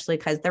 especially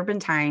because there've been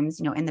times,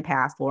 in the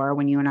past, Laura,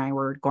 when you and I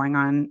were going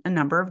on a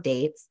number of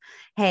dates.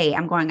 Hey,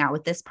 I'm going out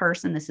with this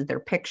person. This is their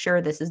picture.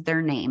 This is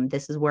their name.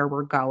 This is where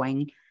we're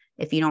going.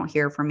 If you don't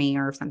hear from me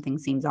or if something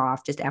seems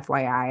off, just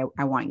FYI,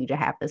 I want you to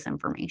have this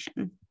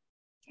information.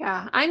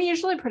 Yeah, I'm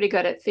usually pretty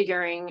good at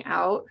figuring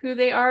out who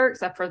they are,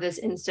 except for this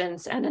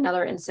instance and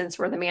another instance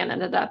where the man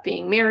ended up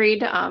being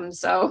married.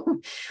 So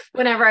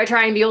whenever I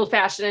try and be old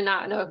fashioned and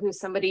not know who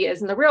somebody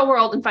is in the real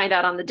world and find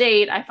out on the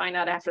date, I find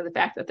out after the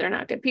fact that they're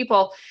not good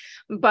people.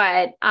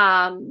 But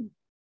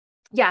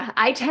yeah,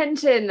 I tend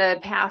to in the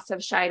past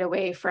have shied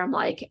away from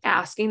like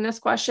asking this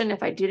question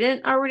if I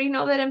didn't already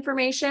know that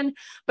information.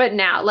 But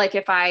now, like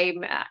if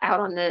I'm out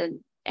on the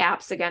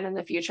apps again in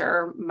the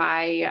future,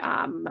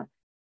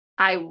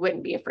 I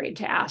wouldn't be afraid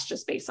to ask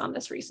just based on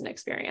this recent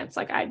experience.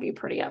 Like I'd be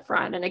pretty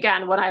upfront. And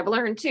again, what I've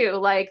learned too,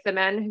 like the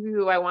men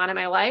who I want in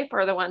my life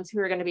are the ones who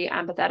are going to be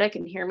empathetic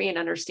and hear me and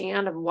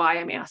understand of why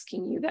I'm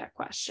asking you that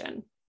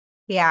question.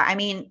 Yeah. I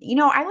mean,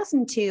 I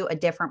listened to a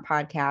different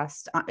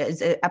podcast,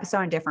 an episode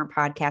on a different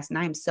podcast, and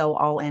I'm so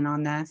all in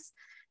on this.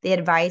 The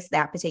advice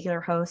that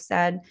particular host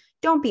said,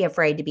 don't be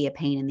afraid to be a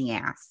pain in the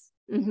ass.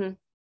 Mm-hmm.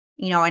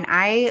 And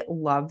I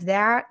love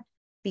that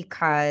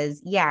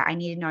because, I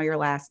need to know your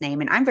last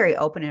name. And I'm very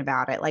open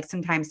about it. Like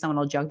sometimes someone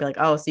will joke, be like,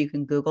 oh, so you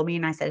can Google me.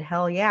 And I said,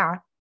 hell yeah.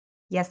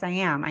 Yes, I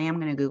am. I am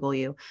going to Google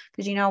you.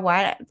 Because you know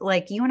what?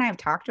 Like you and I have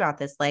talked about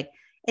this, like,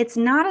 it's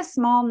not a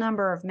small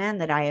number of men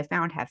that I have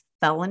found have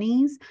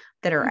felonies,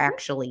 that are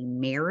actually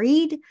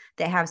married,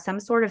 that have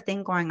some sort of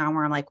thing going on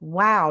where I'm like,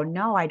 wow,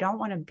 no, I don't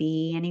want to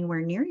be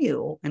anywhere near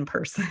you in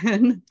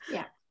person.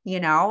 Yeah.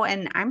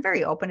 And I'm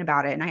very open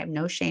about it and I have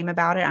no shame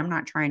about it. I'm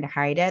not trying to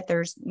hide it.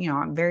 There's,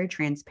 I'm very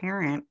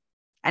transparent.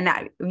 And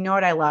you know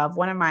what I love?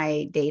 One of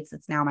my dates,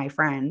 it's now my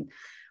friend,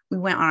 we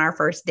went on our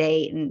first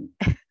date and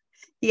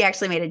he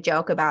actually made a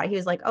joke about it. He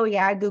was like, oh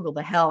yeah, I Googled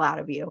the hell out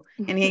of you.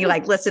 And he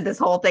like listed this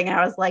whole thing. And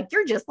I was like,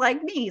 you're just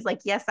like me. He's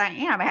like, yes, I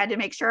am. I had to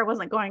make sure I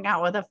wasn't going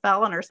out with a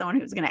felon or someone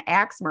who was going to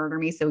axe murder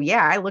me. So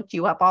yeah, I looked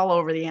you up all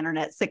over the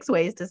internet, 6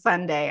 ways to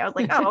Sunday. I was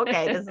like, oh,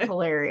 okay, this is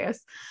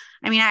hilarious.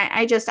 I mean,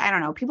 I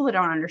don't know, people that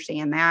don't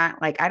understand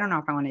that, like, I don't know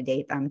if I want to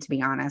date them, to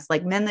be honest.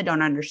 Like men that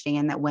don't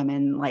understand that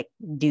women like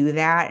do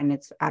that and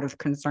it's out of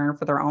concern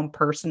for their own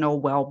personal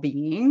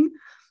well-being.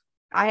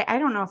 I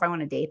don't know if I want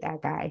to date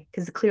that guy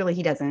because clearly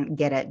he doesn't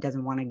get it,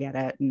 doesn't want to get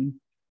it. And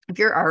if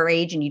you're our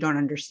age and you don't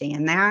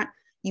understand that,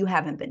 you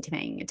haven't been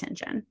paying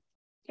attention.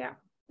 Yeah,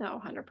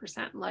 no,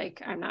 100%.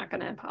 Like, I'm not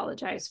going to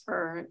apologize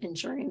for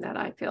ensuring that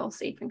I feel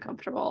safe and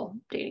comfortable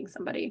dating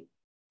somebody.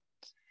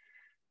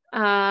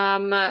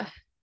 Yeah,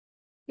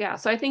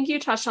 so I think you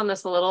touched on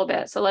this a little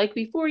bit. So like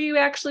before you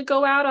actually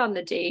go out on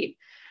the date,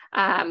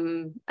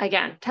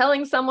 again,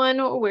 telling someone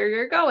where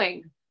you're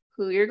going,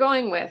 who you're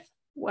going with,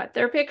 what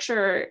their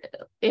picture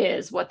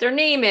is, what their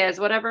name is,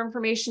 whatever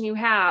information you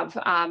have,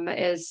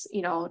 is,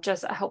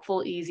 just a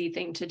helpful, easy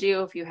thing to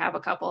do. If you have a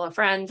couple of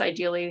friends,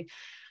 ideally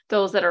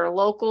those that are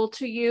local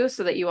to you,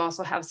 so that you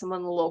also have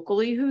someone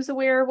locally who's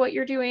aware of what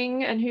you're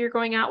doing and who you're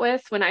going out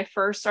with. When I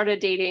first started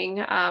dating,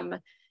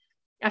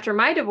 after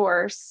my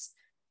divorce,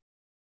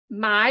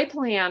 my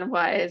plan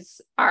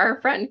was our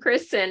friend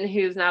Kristen,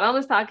 who's not on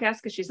this podcast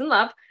because she's in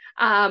love.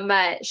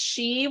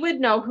 She would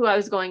know who I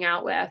was going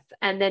out with.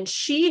 And then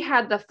she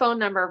had the phone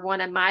number of one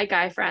of my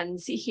guy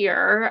friends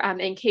here,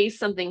 in case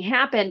something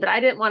happened, but I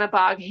didn't want to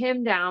bog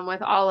him down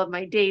with all of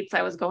my dates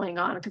I was going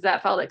on because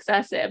that felt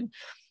excessive.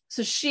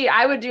 So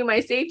I would do my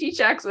safety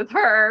checks with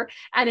her.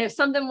 And if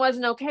something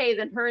wasn't okay,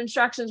 then her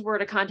instructions were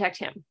to contact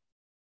him.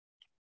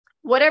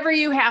 Whatever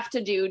you have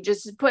to do,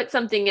 just put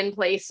something in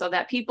place so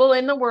that people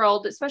in the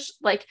world, especially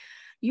like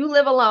you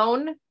live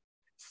alone,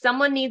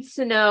 someone needs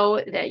to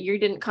know that you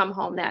didn't come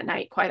home that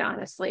night, quite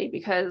honestly,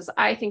 because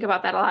I think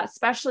about that a lot,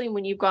 especially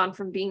when you've gone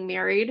from being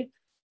married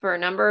for a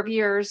number of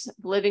years,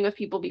 living with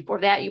people before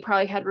that, you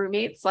probably had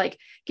roommates, like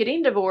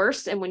getting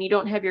divorced. And when you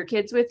don't have your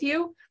kids with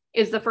you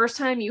is the first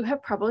time you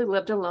have probably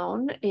lived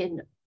alone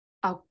in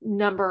a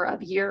number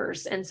of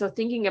years. And so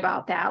thinking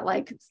about that,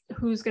 like,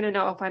 who's going to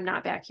know if I'm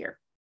not back here?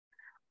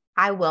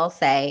 I will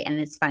say, and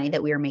it's funny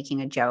that we were making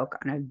a joke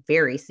on a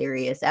very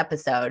serious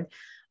episode,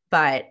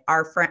 but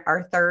our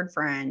third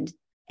friend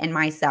and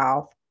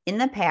myself in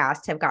the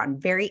past have gotten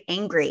very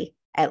angry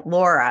at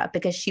Laura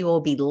because she will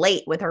be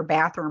late with her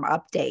bathroom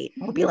update.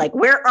 We'll be like,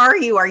 where are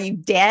you? Are you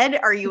dead?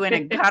 Are you in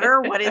a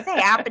gutter? What is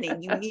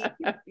happening? You need,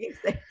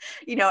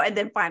 and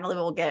then finally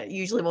we'll get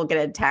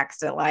a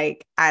text at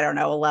like, I don't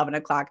know, 11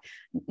 o'clock,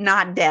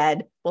 not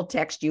dead. We'll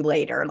text you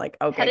later. Like,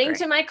 okay, heading great.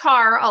 To my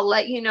car. I'll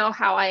let you know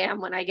how I am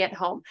when I get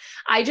home.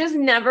 I just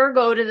never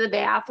go to the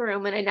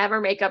bathroom, and I never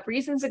make up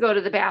reasons to go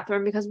to the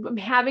bathroom because I'm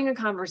having a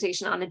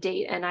conversation on a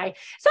date. And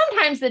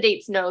sometimes the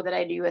dates know that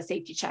I do a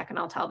safety check and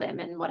I'll tell them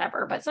and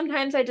whatever, but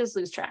sometimes I just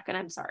lose track and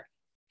I'm sorry.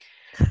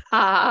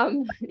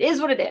 It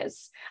is what it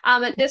is.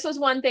 This was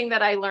one thing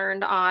that I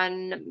learned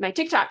on my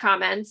TikTok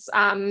comments.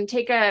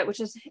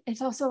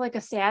 It's also like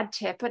a sad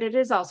tip, but it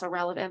is also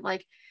relevant.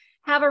 Like,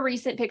 have a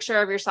recent picture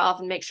of yourself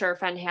and make sure a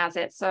friend has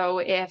it. So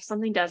if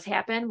something does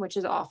happen, which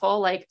is awful,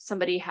 like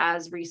somebody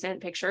has recent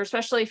picture,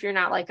 especially if you're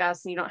not like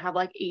us and you don't have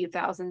like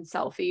 8,000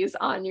 selfies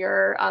on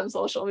your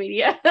social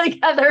media, like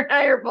Heather and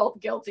I are both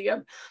guilty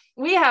of.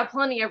 We have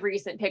plenty of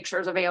recent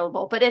pictures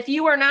available, but if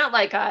you are not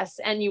like us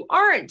and you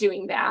aren't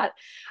doing that,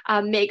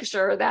 make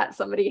sure that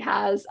somebody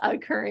has a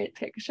current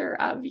picture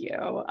of you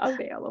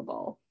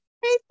available.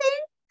 I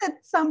think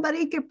that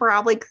somebody could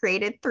probably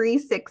create a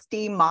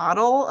 360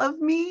 model of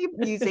me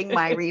using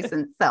my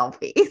recent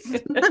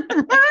selfies.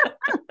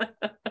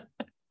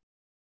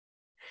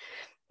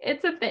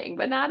 It's a thing,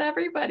 but not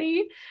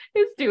everybody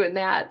is doing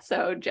that.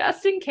 So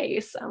just in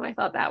case, I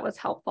thought that was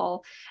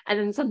helpful. And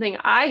then something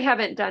I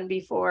haven't done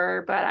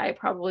before, but I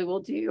probably will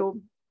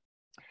do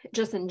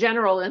just in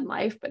general in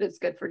life, but it's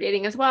good for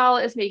dating as well,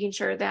 is making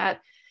sure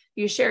that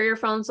you share your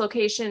phone's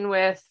location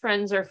with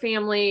friends or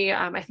family.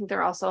 I think there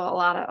are also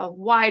a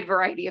wide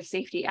variety of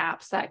safety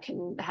apps that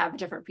can have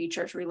different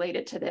features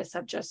related to this,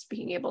 of just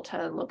being able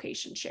to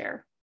location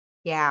share.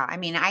 Yeah. I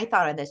mean, I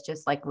thought of this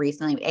just like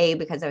recently,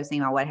 because I was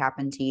thinking about what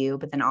happened to you,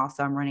 but then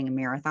also I'm running a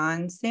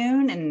marathon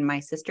soon and my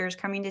sister's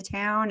coming to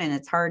town and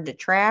it's hard to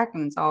track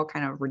and it's all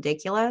kind of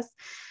ridiculous.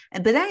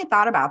 But then I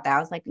thought about that. I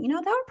was like, that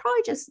would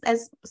probably just,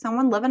 as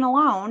someone living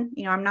alone,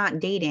 I'm not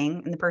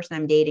dating, and the person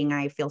I'm dating,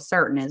 I feel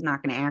certain is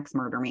not going to axe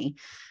murder me.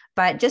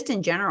 But just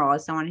in general,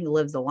 as someone who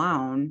lives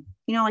alone,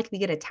 like if you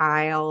get a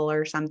tile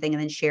or something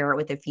and then share it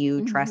with a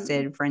few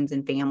trusted friends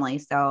and family.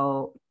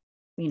 So,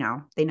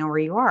 they know where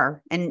you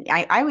are. And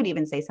I would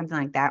even say something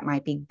like that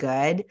might be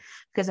good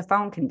because a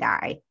phone can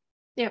die.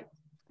 Yep.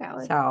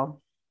 Valid. So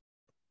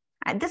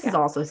this is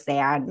also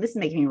sad. This is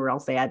making me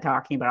real sad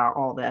talking about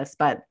all this,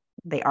 but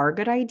they are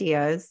good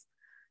ideas.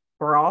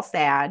 We're all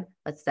sad.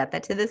 Let's set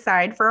that to the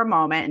side for a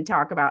moment and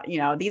talk about,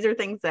 these are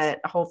things that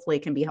hopefully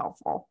can be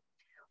helpful.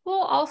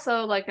 Well,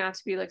 also like not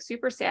to be like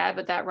super sad,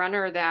 but that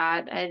runner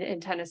that in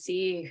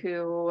Tennessee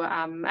who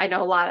I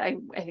know a lot, I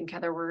think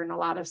Heather, we're in a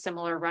lot of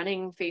similar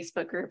running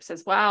Facebook groups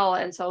as well.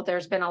 And so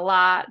there's been a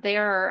lot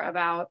there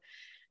about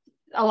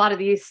a lot of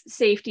these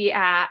safety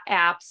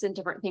apps and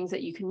different things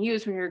that you can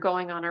use when you're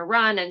going on a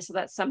run. And so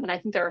that's something, I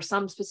think there are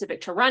some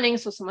specific to running.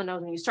 So someone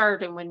knows when you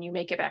start and when you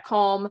make it back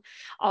home.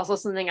 Also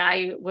something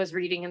I was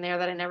reading in there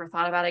that I never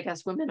thought about, I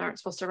guess women aren't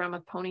supposed to run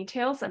with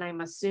ponytails. And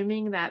I'm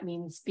assuming that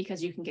means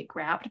because you can get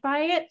grabbed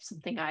by it,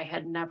 something I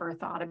had never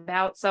thought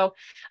about. So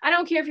I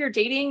don't care if you're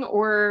dating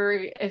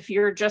or if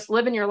you're just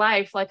living your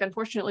life. Like,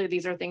 unfortunately,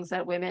 these are things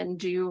that women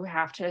do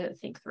have to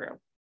think through.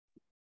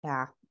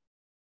 Yeah.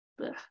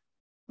 Ugh.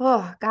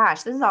 Oh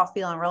gosh, this is all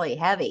feeling really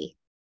heavy.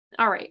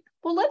 All right.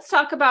 Well, let's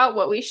talk about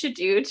what we should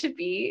do to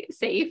be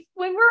safe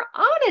when we're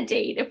on a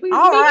date. If we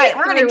All make right, it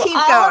we're gonna through keep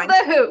all going.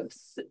 the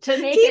hoops to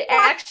make Keep it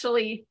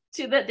actually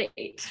to the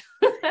date.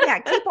 Yeah,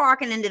 keep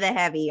walking into the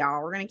heavy,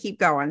 y'all. We're gonna keep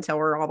going until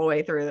we're all the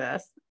way through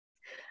this.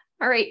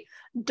 All right.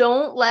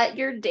 Don't let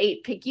your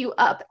date pick you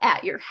up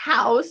at your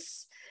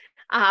house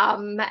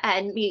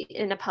and meet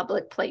in a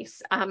public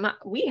place.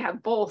 We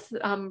have both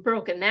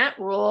broken that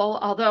rule,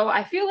 although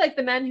I feel like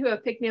the men who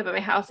have picked me up at my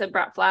house have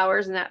brought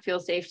flowers and that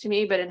feels safe to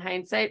me, but in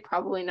hindsight,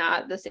 probably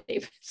not the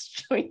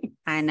safest choice.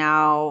 I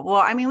know. Well,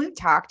 I mean, we've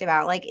talked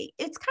about like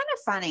it's kind of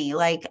funny.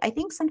 Like, I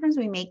think sometimes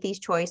we make these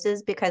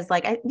choices because,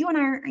 like, you and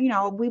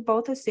I, we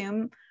both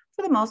assume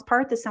for the most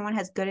part that someone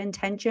has good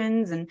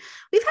intentions, and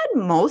we've had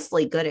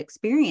mostly good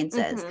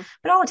experiences. Mm-hmm.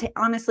 But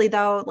honestly,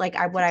 though, like,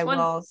 I one.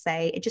 will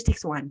say, it just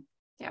takes one.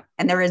 Yeah.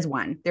 And there is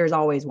one. There's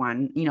always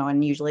one.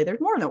 And usually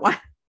there's more than one.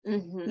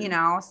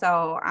 Mm-hmm.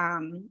 So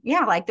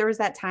yeah, like there was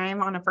that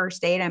time on a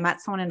first date I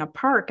met someone in a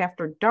park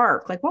after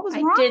dark. Like, what was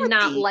I wrong did with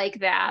not me? like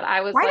that. I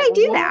was Why like, did I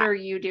do what that? are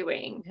you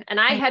doing? And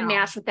I I had know.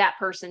 matched with that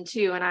person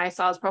too. And I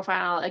saw his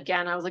profile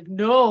again. I was like,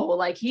 no,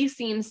 like he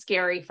seems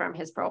scary from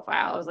his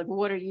profile. I was like,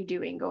 what are you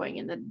doing going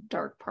in the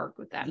dark park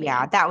with that Yeah,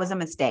 man? that was a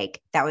mistake.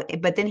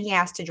 But then he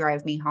asked to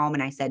drive me home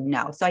and I said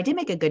no. So I did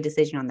make a good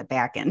decision on the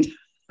back end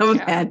of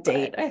Yeah, that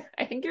date.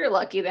 I think you're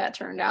lucky that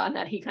turned out and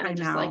that he kind I of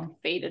just like know.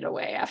 faded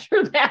away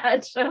after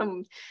that.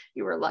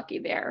 You were lucky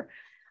there.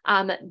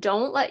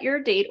 Don't let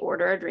your date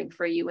order a drink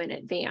for you in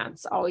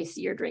advance. Always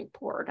see your drink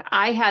poured.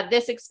 I had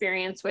this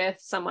experience with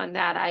someone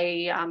that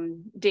I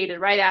dated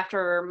right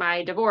after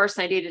my divorce.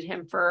 I dated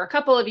him for a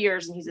couple of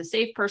years and he's a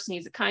safe person.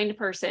 He's a kind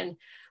person.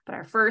 But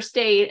our first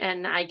date,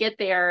 and I get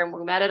there and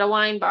we met at a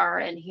wine bar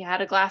and he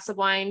had a glass of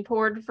wine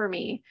poured for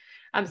me.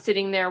 I'm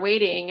sitting there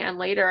waiting. And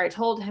later I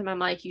told him, I'm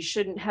like, you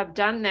shouldn't have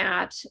done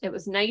that. It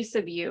was nice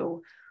of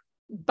you.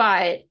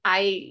 But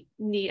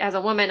as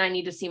a woman, I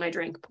need to see my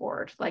drink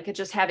poured. Like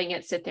just having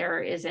it sit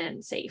there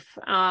isn't safe.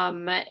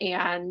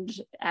 And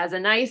as a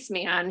nice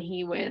man,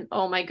 he went,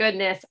 oh my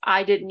goodness,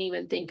 I didn't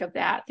even think of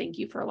that. Thank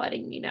you for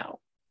letting me know.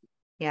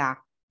 Yeah.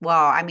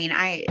 Well, I mean,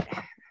 I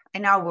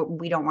know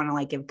we don't want to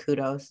like give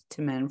kudos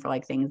to men for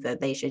like things that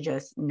they should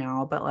just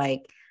know, but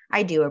like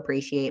I do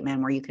appreciate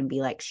men where you can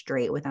be like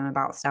straight with them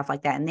about stuff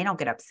like that and they don't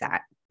get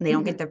upset. They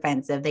don't get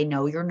defensive. They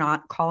know you're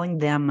not calling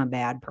them a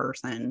bad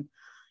person.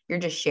 You're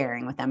just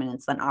sharing with them and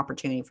it's an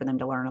opportunity for them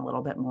to learn a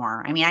little bit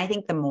more. I mean, I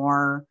think the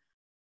more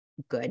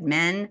good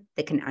men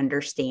that can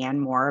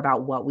understand more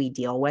about what we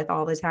deal with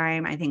all the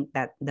time, I think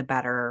that the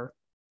better,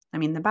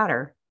 the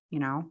better,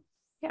 Yeah.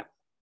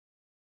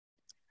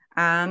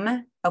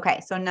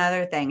 Okay. So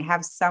another thing,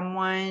 have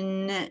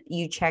someone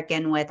you check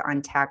in with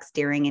on text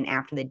during and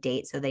after the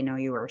date so they know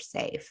you are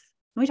safe.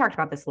 We talked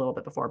about this a little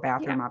bit before,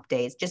 bathroom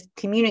updates. Just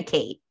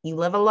communicate. You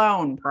live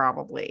alone,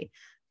 probably.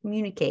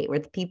 Communicate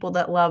with people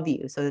that love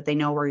you so that they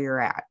know where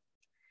you're at.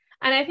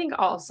 And I think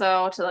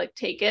also to like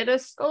take it a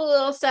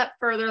little step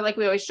further, like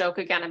we always joke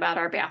again about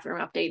our bathroom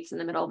updates in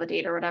the middle of a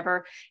date or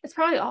whatever. It's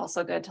probably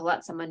also good to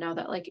let someone know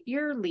that like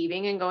you're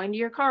leaving and going to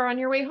your car on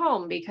your way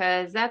home,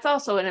 because that's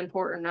also an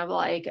important of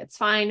like, it's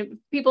fine.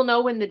 People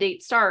know when the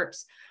date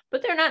starts,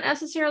 but they're not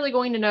necessarily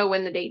going to know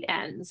when the date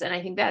ends. And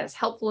I think that is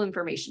helpful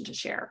information to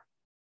share.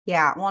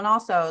 Yeah. Well, and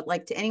also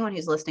like to anyone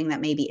who's listening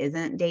that maybe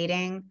isn't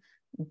dating,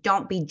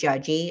 don't be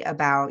judgy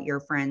about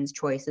your friends'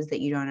 choices that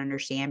you don't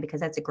understand,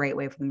 because that's a great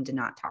way for them to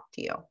not talk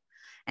to you.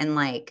 And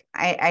like,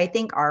 I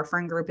think our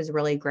friend group is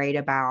really great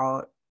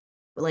about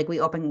like,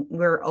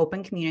 we're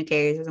open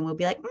communicators and we'll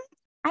be like,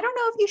 I don't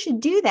know if you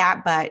should do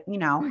that, but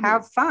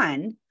have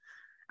fun.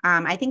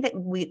 I think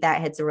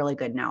that hits a really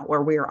good note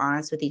where we were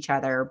honest with each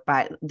other,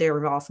 but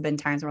there have also been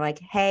times where like,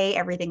 hey,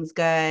 everything's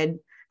good.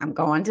 I'm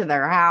going to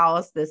their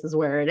house. This is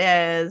where it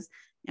is.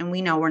 And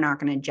we know we're not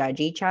going to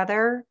judge each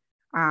other.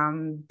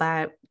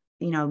 But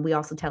we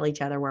also tell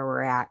each other where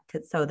we're at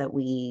so that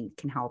we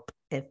can help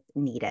if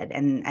needed.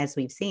 And as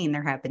we've seen,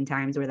 there have been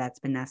times where that's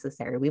been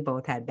necessary. We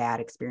both had bad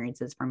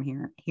experiences from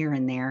here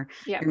and there.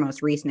 Yeah. Your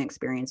most recent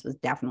experience was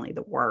definitely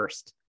the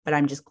worst, but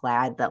I'm just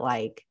glad that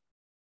like,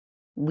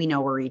 we know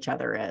where each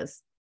other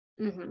is.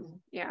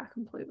 Yeah,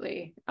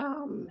 completely.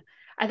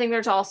 I think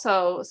there's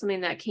also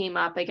something that came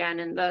up again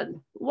in the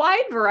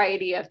wide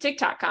variety of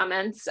TikTok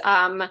comments.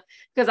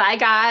 Because I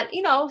got,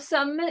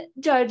 some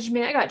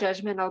judgment. I got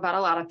judgment about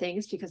a lot of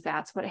things because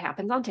that's what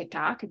happens on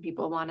TikTok and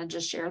people want to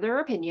just share their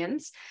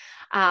opinions.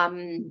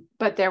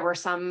 But there were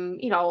some,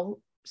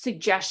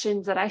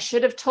 suggestions that I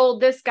should have told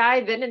this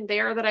guy then and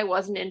there that I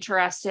wasn't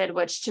interested,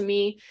 which to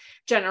me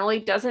generally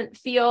doesn't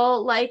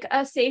feel like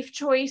a safe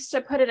choice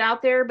to put it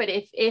out there. But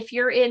if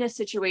you're in a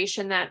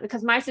situation that,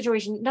 because my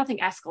situation, nothing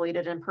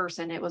escalated in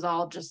person, it was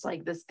all just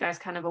like, this guy's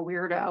kind of a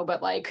weirdo,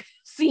 but like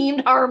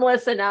seemed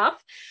harmless enough.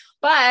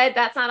 But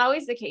that's not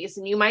always the case.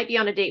 And you might be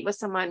on a date with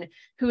someone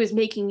who is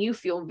making you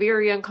feel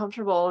very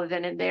uncomfortable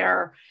then and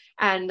there.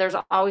 And there's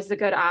always the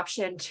good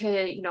option to,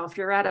 if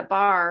you're at a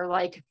bar,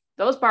 like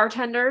those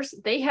bartenders,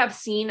 they have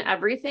seen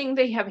everything,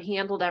 they have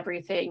handled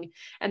everything.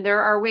 And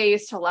there are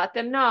ways to let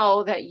them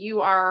know that you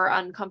are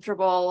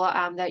uncomfortable,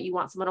 that you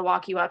want someone to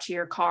walk you out to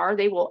your car.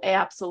 They will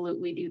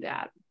absolutely do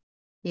that.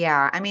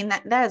 Yeah. I mean,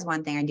 that is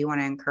one thing I do want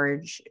to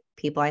encourage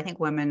people. I think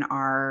women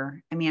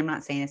are, I'm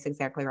not saying this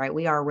exactly right.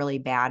 We are really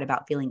bad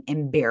about feeling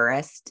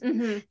embarrassed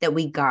that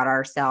we got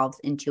ourselves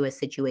into a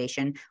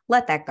situation.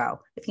 Let that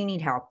go. If you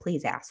need help,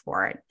 please ask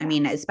for it. I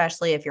mean,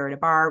 especially if you're at a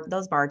bar,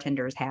 those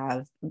bartenders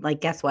have,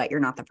 like, guess what? You're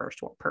not the first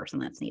person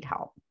that's needed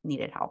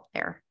help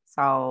there.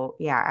 So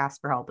yeah,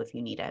 ask for help if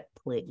you need it,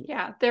 please.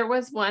 Yeah. There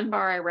was one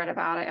bar I read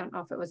about. I don't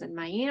know if it was in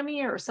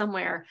Miami or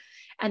somewhere,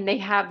 and they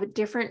have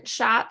different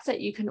shots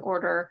that you can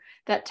order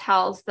that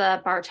tells the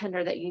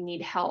bartender that you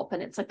need help.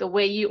 And it's like the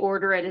way you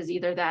order it is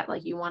either that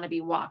like you want to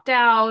be walked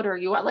out, or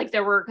you want, like,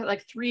 there were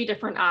like 3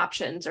 different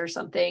options or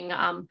something.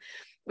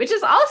 Which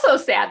is also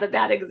sad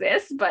that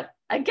exists. But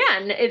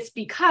again, it's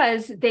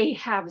because they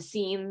have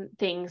seen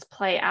things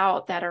play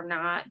out that are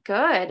not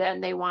good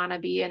and they want to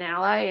be an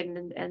ally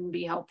and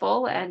be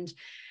helpful. And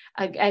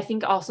I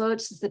think also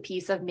it's just the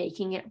piece of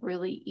making it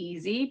really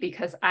easy,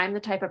 because I'm the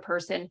type of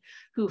person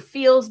who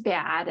feels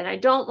bad and I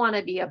don't want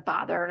to be a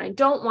bother and I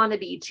don't want to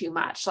be too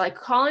much. Like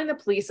calling the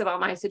police about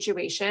my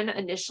situation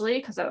initially,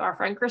 because our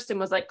friend Kristen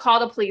was like, call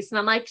the police. And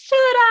I'm like, should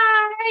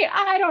I?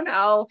 I don't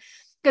know.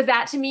 Because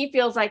that to me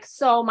feels like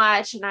so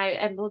much. And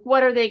like,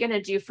 what are they going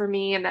to do for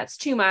me? And that's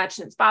too much.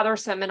 And it's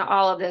bothersome and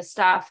all of this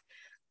stuff.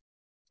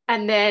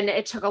 And then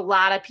it took a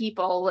lot of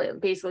people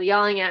basically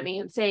yelling at me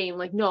and saying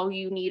like, no,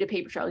 you need a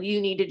paper trail.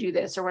 You need to do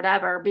this or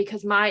whatever,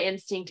 because my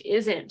instinct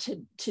isn't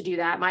to do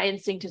that. My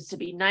instinct is to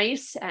be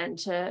nice and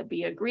to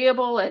be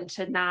agreeable and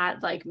to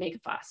not like make a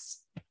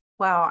fuss.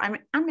 Well, I'm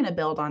going to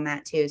build on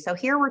that too. So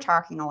here we're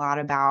talking a lot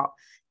about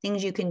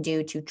things you can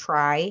do to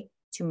try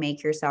to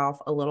make yourself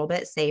a little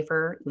bit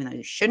safer, even though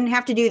you shouldn't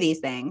have to do these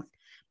things,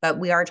 but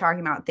we are talking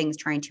about things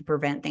trying to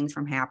prevent things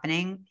from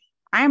happening.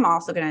 I am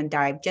also going to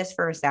dive just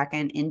for a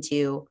second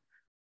into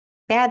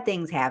bad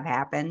things have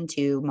happened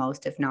to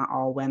most, if not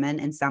all,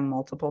 women, and some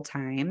multiple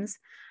times.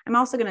 I'm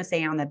also going to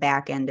say on the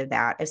back end of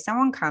that, if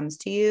someone comes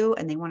to you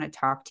and they want to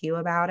talk to you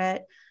about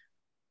it,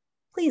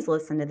 please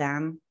listen to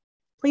them.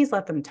 Please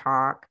let them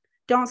talk.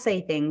 Don't say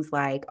things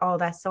like, oh,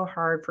 that's so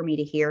hard for me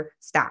to hear.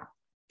 Stop.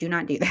 Do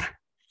not do that.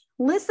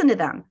 Listen to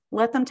them,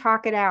 let them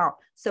talk it out,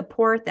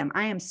 support them.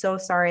 I am so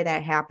sorry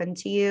that happened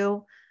to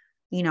you.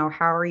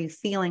 How are you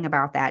feeling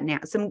about that now?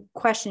 Some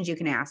questions you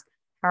can ask.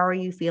 How are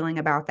you feeling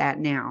about that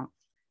now?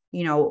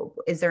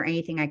 Is there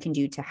anything I can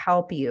do to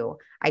help you?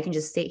 I can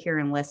just sit here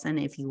and listen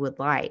if you would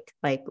like.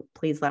 Like,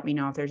 please let me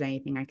know if there's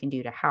anything I can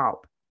do to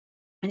help.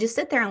 And just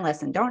sit there and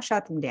listen. Don't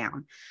shut them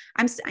down.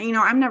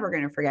 I'm never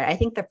going to forget. I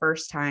think the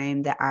first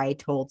time that I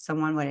told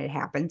someone what had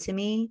happened to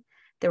me,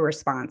 the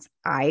response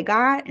I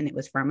got, and it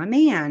was from a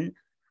man,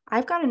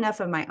 I've got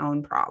enough of my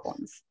own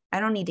problems. I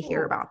don't need to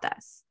hear about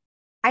this.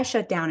 I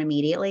shut down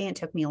immediately. It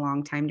took me a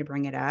long time to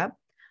bring it up.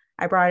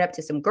 I brought it up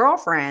to some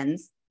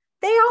girlfriends.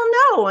 They all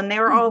know. And they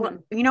were all,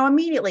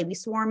 immediately we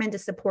swarm in to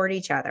support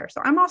each other.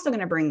 So I'm also going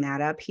to bring that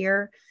up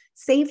here.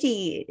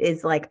 Safety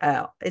is like,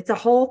 it's a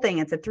whole thing.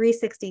 It's a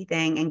 360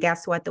 thing. And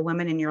guess what? The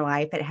women in your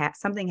life,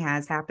 something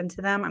has happened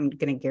to them. I'm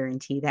going to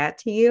guarantee that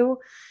to you.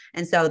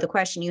 And so the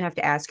question you have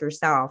to ask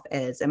yourself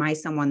is, am I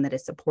someone that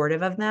is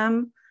supportive of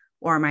them,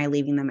 or am I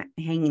leaving them,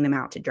 hanging them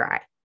out to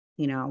dry?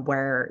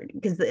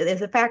 Because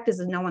the fact is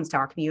no one's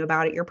talking to you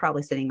about it. You're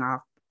probably sitting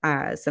off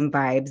some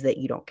vibes that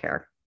you don't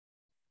care.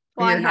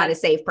 Well, you're not a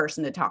safe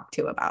person to talk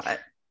to about it.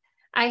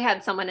 I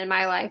had someone in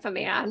my life, a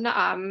man,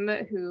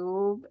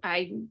 who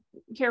I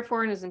care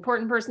for and is an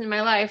important person in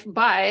my life,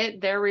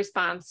 but their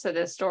response to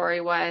this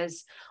story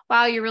was,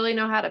 wow, you really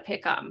know how to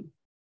pick them.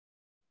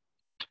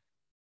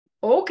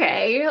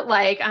 Okay.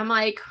 I'm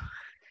like,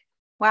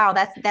 wow,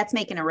 that's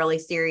making a really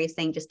serious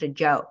thing just a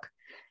joke.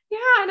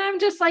 Yeah. And I'm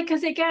just like,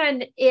 because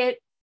again, it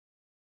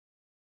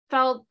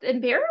felt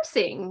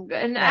embarrassing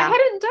and I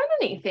hadn't done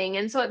anything.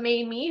 And so it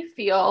made me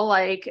feel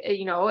like,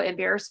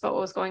 embarrassed about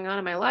what was going on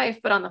in my life.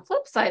 But on the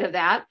flip side of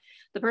that,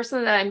 the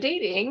person that I'm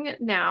dating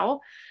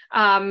now,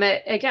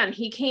 again,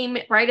 he came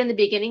right in the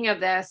beginning of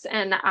this,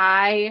 and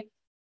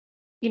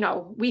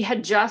we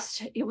had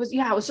it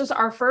was just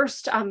our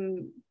first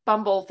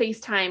Bumble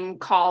FaceTime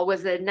call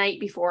was the night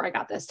before I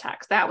got this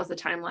text. That was the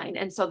timeline.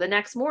 And so the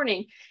next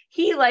morning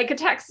he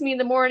texts me in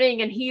the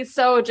morning, and he's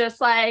so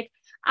just like,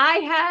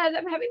 I'm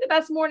having the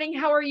best morning.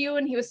 How are you?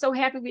 And he was so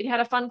happy we'd had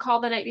a fun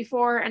call the night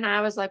before. And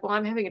I was like, well,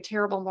 I'm having a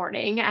terrible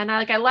morning. And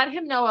I let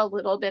him know a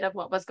little bit of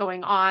what was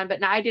going on,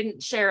 but I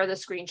didn't share the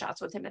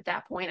screenshots with him at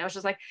that point. I was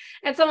just like,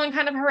 and someone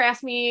kind of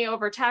harassed me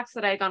over text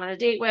that I had gone on a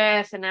date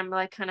with, and I'm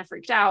like kind of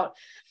freaked out.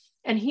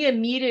 And he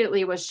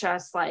immediately was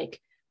just like,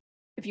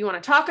 if you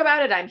want to talk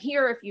about it, I'm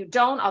here. If you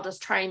don't, I'll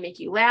just try and make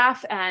you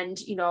laugh. And,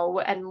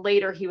 and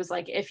later he was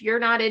like, if you're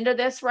not into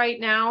this right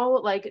now,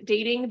 like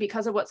dating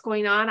because of what's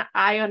going on,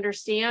 I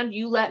understand.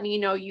 You let me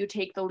know, you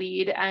take the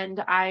lead,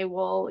 and I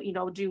will,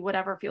 do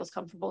whatever feels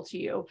comfortable to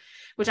you,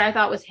 which I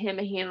thought was him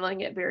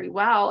handling it very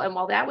well. And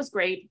while that was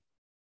great,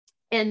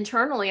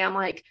 internally, I'm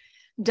like,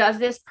 does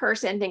this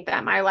person think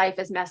that my life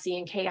is messy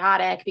and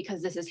chaotic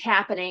because this is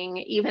happening?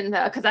 Even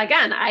though, because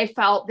again, I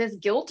felt this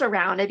guilt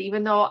around it,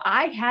 even though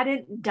I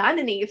hadn't done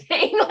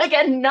anything, like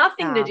had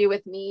nothing to do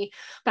with me,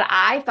 but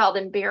I felt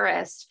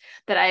embarrassed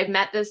that I've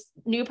met this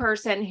new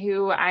person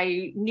who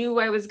I knew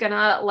I was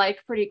gonna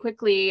like pretty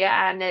quickly,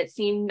 and it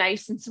seemed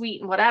nice and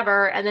sweet and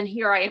whatever. And then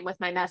here I am with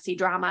my messy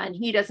drama, and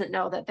he doesn't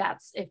know that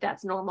if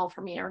that's normal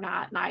for me or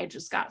not. And I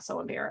just got so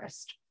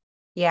embarrassed.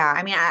 Yeah.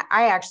 I mean,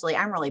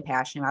 I'm really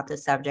passionate about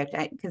this subject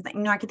because, I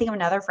can think of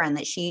another friend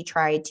that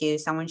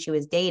someone she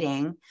was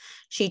dating,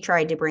 she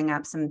tried to bring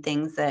up some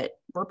things that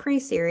were pretty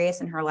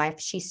serious in her life.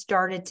 She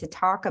started to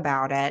talk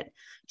about it.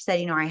 She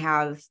said, I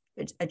have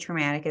a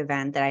traumatic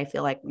event that I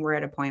feel like we're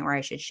at a point where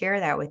I should share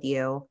that with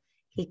you.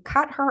 He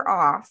cut her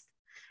off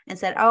and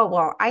said, oh,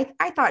 well,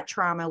 I thought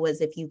trauma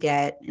was if you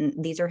get,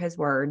 and these are his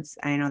words,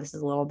 I know this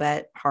is a little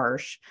bit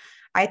harsh.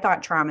 I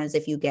thought trauma is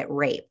if you get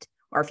raped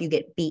or if you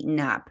get beaten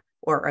up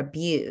or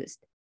abused.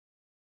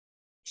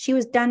 She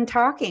was done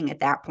talking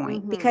at that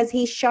point because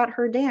he shut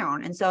her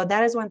down. And so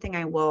that is one thing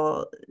I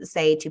will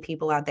say to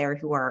people out there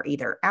who are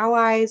either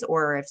allies,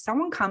 or if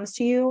someone comes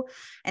to you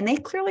and they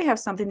clearly have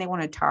something they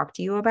want to talk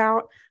to you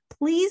about,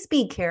 please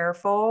be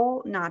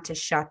careful not to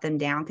shut them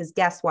down, because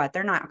guess what?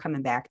 They're not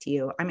coming back to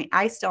you. I mean,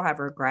 I still have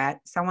regret.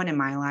 Someone in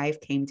my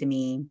life came to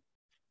me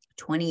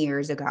 20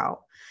 years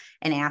ago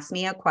and asked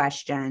me a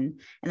question,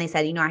 and they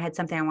said, I had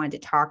something I wanted to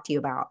talk to you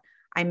about.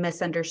 I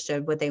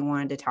misunderstood what they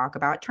wanted to talk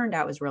about. It turned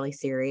out it was really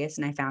serious,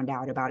 and I found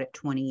out about it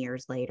 20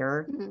 years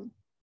later.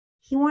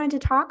 He wanted to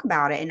talk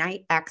about it, and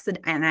I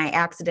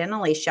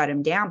accidentally shut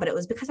him down, but it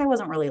was because I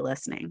wasn't really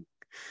listening.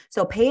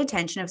 So pay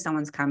attention if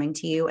someone's coming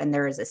to you and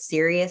there is a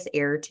serious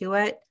air to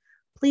it.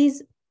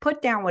 Please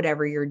put down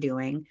whatever you're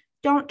doing.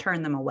 Don't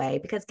turn them away,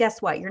 because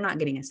guess what? You're not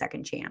getting a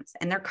second chance,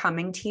 and they're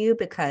coming to you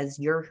because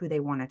you're who they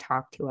want to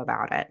talk to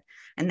about it.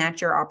 And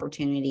that's your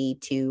opportunity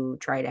to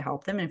try to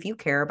help them. And if you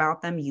care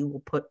about them, you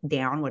will put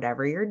down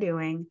whatever you're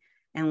doing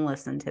and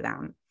listen to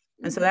them.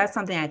 And so that's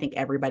something I think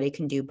everybody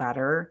can do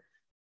better.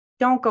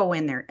 Don't go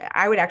in there.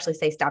 I would actually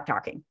say, stop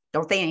talking.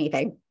 Don't say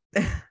anything.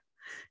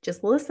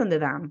 Just listen to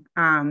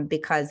them.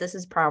 Because this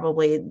is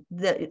probably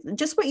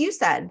just what you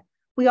said.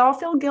 We all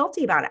feel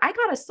guilty about it. I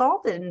got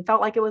assaulted and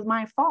felt like it was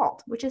my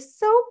fault, which is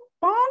so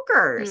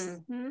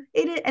bonkers.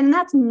 And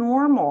that's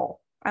normal.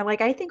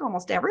 I think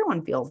almost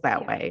everyone feels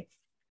that way.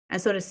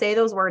 And so to say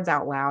those words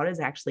out loud is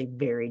actually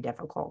very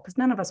difficult, because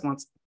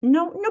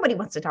nobody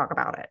wants to talk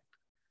about it.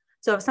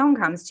 So if someone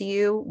comes to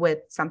you with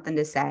something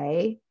to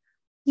say,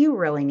 you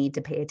really need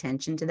to pay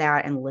attention to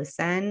that and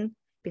listen,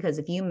 because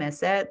if you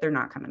miss it, they're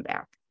not coming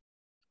back.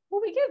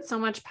 Well, we get so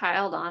much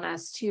piled on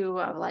us too,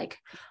 of like,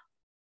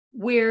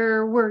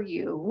 where were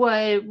you?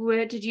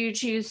 What did you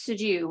choose to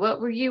do?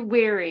 What were you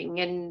wearing?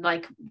 And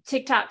like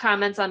TikTok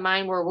comments on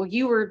mine were, well,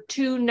 you were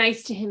too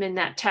nice to him in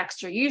that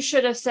text, or you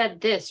should have said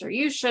this, or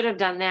you should have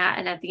done that.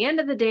 And at the end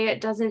of the day,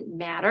 it doesn't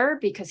matter,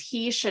 because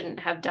he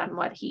shouldn't have done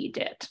what he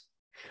did.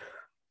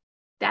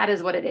 That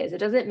is what it is. It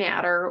doesn't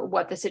matter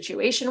what the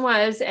situation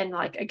was. And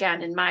like,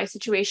 again, in my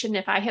situation,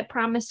 if I had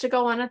promised to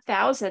go on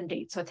 1,000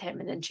 dates with him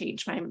and then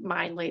change my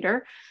mind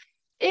later,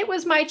 it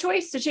was my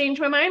choice to change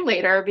my mind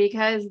later,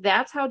 because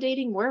that's how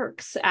dating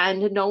works,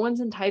 and no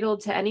one's entitled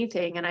to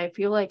anything. And I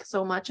feel like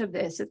so much of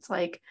this, it's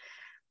like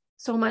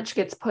so much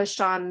gets pushed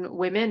on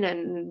women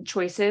and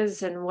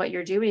choices and what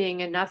you're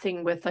doing, and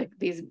nothing with like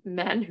these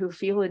men who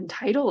feel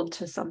entitled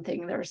to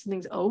something. There's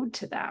something's owed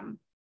to them.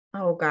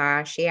 Oh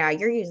gosh. Yeah.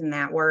 You're using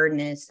that word, and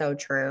it's so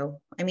true.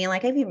 I mean,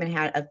 like I've even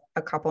had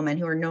a couple men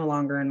who are no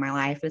longer in my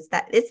life. It's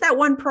that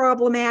one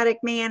problematic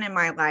man in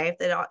my life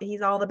that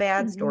he's all the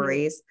bad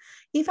stories.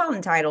 He felt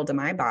entitled to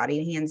my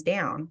body, hands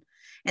down.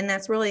 And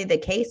that's really the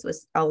case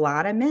with a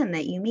lot of men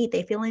that you meet.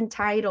 They feel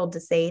entitled to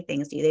say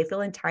things to you. They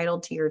feel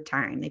entitled to your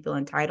time. They feel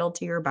entitled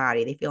to your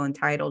body. They feel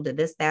entitled to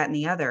this, that, and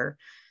the other.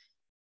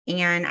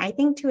 And I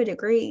think to a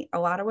degree, a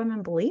lot of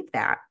women believe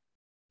that.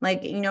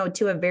 Like,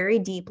 to a very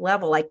deep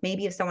level, like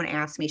maybe if someone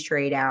asked me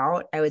straight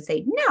out, I would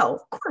say, no,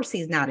 of course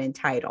he's not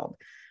entitled.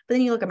 But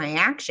then you look at my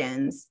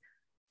actions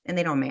and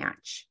they don't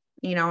match,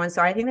 and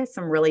so I think that's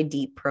some really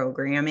deep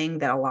programming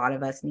that a lot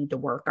of us need to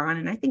work on.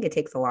 And I think it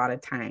takes a lot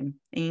of time.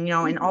 And,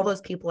 and all those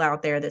people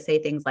out there that say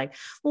things like,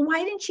 well,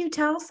 why didn't you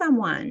tell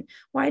someone?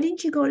 Why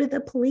didn't you go to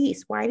the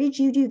police? Why did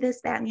you do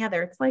this, that, and the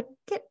other? It's like,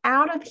 get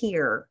out of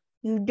here.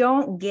 You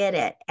don't get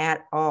it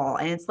at all.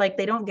 And it's like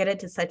they don't get it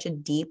to such a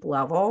deep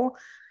level.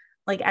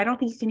 Like, I don't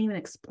think you can even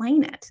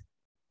explain it.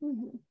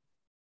 Mm-hmm.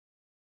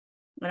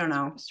 I don't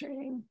know.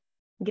 Frustrating.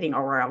 I'm getting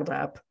all riled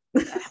up.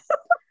 Yeah.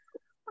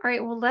 All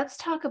right. Well, let's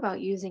talk about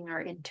using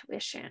our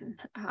intuition.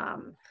 A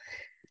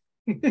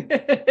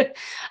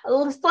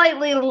little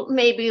slightly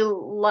maybe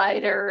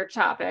lighter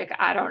topic.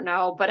 I don't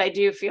know, but I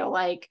do feel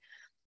like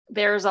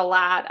there's a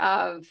lot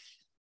of,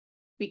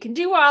 we can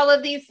do all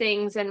of these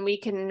things and we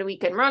can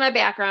run a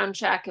background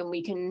check and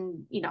we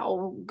can,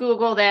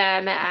 Google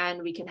them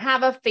and we can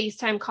have a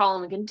FaceTime call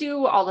and we can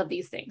do all of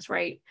these things,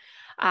 right?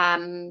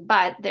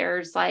 But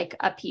there's like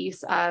a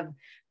piece of,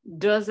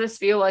 does this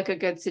feel like a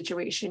good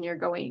situation you're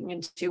going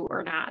into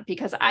or not?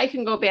 Because I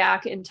can go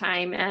back in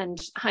time and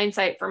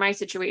hindsight for my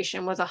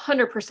situation was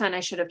 100% I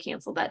should have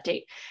canceled that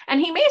date. And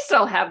he may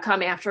still have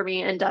come after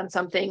me and done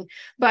something.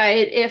 But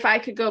if I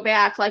could go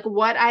back, like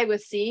what I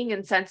was seeing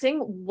and sensing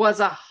was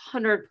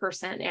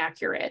 100%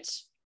 accurate.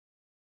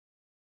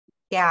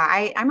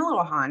 Yeah, I'm a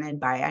little haunted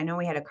by it. I know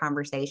we had a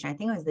conversation. I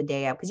think it was the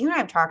day of, because you and I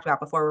have talked about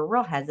before, we're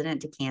real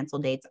hesitant to cancel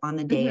dates on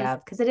the day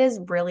of, because it is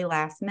really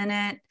last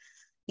minute.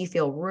 You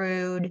feel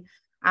rude.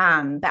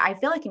 But I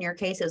feel like in your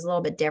case, it was a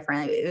little bit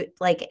different.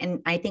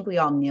 And I think we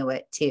all knew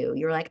it too.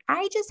 You're like,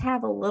 I just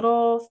have a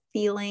little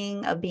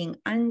feeling of being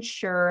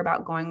unsure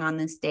about going on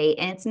this date.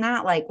 And it's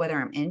not like whether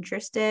I'm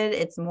interested,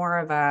 it's more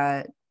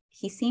of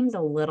he seems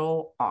a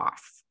little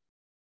off.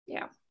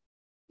 Yeah.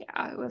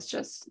 Yeah. It was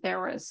just, it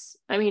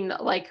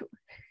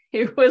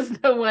was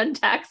the one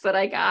text that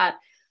I got.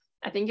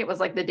 I think it was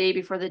like the day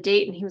before the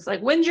date. And he was like,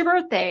 when's your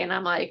birthday? And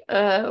I'm like,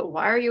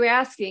 why are you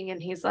asking? And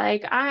he's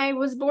like, I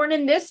was born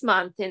in this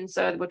month. And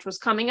so, which was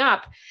coming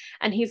up.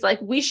 And he's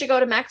like, we should go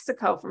to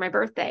Mexico for my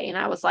birthday. And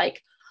I was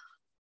like,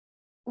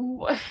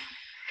 what?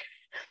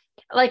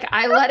 Like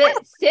I let it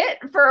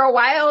sit for a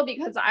while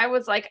because I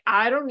was like,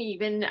 I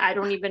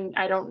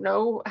don't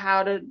know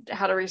how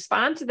to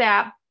respond to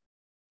that.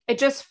 It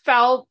just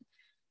felt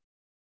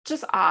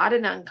just odd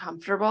and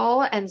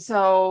uncomfortable. And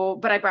so,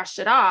 but I brushed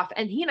it off.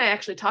 And he and I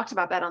actually talked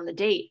about that on the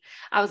date.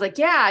 I was like,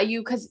 yeah,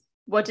 because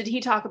what did he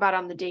talk about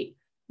on the date?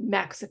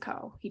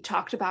 Mexico. He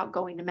talked about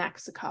going to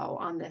Mexico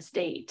on this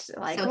date.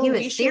 Like, so he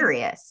was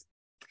serious.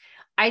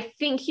 I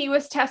think he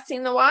was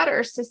testing the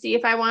waters to see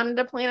if I wanted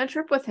to plan a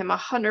trip with him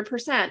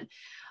 100%.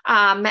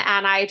 And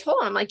I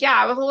told him, like, yeah,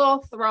 I was a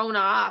little thrown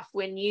off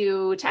when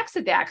you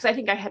texted that, because I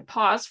think I had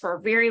paused for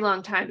a very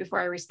long time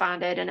before I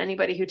responded. And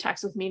anybody who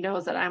texts with me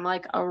knows that I'm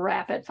like a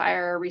rapid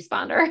fire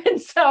responder.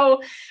 And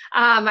so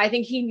I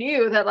think he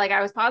knew that like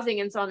I was pausing.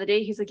 And so on the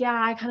date, he's like,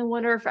 yeah, I kind of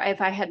wonder if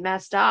I had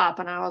messed up.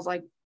 And I was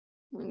like,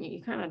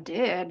 you kind of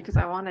did, because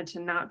I wanted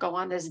to not go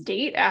on this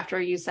date after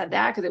you said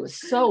that, because it was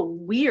so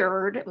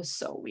weird. It was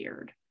so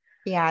weird.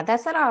 Yeah, that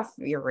set off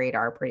your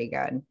radar pretty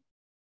good.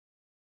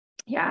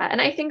 Yeah. And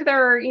I think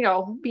there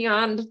are,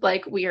 beyond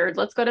like weird,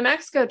 let's go to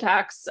Mexico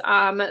texts.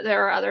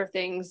 There are other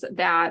things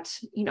that,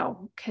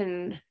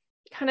 can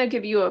kind of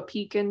give you a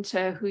peek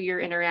into who you're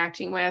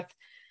interacting with.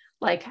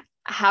 Like,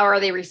 how are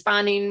they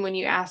responding when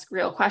you ask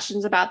real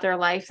questions about their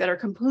life that are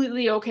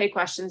completely okay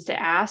questions to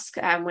ask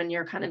when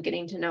you're kind of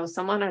getting to know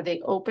someone? Are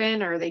they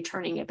open? Are they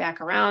turning it back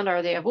around?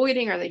 Are they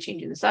avoiding? Are they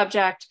changing the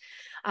subject?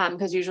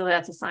 Because usually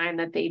that's a sign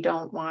that they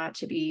don't want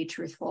to be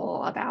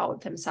truthful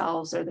about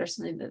themselves, or there's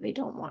something that they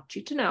don't want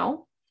you to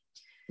know.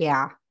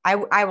 Yeah,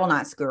 I will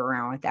not screw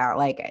around with that.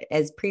 Like,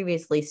 as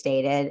previously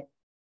stated,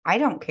 I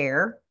don't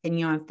care. And,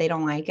 if they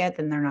don't like it,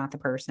 then they're not the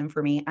person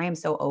for me. I am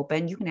so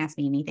open. You can ask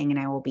me anything and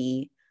I will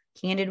be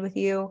candid with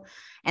you.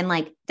 And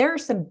like, there are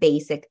some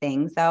basic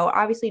things though.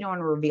 Obviously you don't want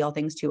to reveal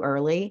things too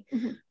early,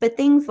 but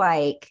things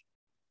like,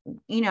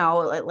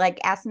 like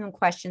asking them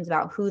questions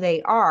about who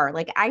they are.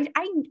 Like I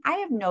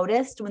have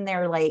noticed when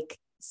they're like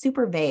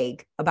super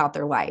vague about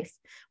their life,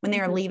 when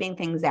they're leaving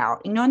things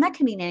out, and that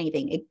can mean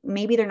anything.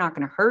 Maybe they're not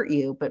going to hurt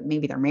you, but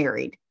maybe they're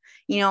married.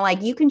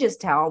 Like you can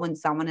just tell when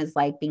someone is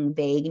like being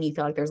vague and you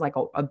feel like there's like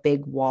a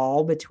big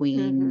wall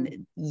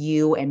between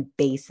you and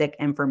basic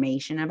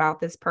information about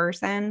this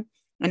person.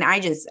 And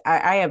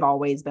I have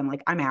always been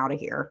like, I'm out of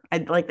here. I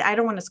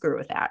don't want to screw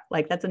with that.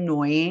 Like, that's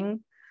annoying.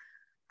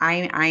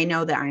 I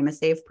know that I'm a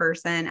safe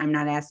person. I'm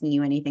not asking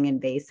you anything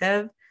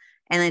invasive.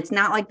 And it's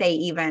not like they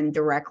even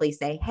directly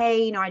say,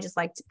 hey, I just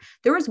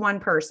there was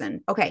one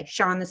person, okay,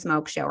 Sean the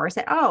Smoke Show, or I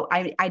said, oh,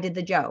 I did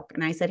the joke.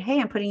 And I said,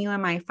 hey, I'm putting you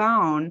on my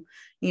phone.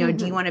 Do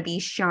you want to be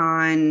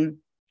Sean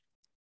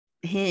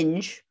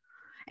Hinge?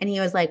 And he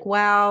was like,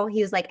 well,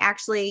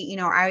 actually,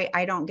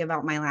 I don't give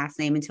out my last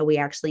name until we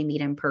actually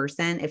meet in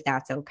person, if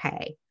that's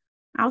okay.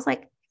 I was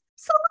like,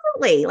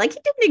 absolutely. Like, he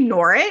didn't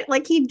ignore it.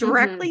 Like, he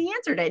directly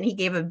answered it, and he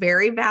gave a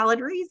very valid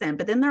reason.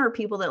 But then there are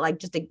people that like,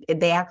 just,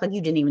 they act like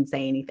you didn't even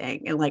say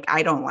anything. And like,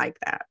 I don't like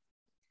that.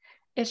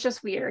 It's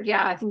just weird.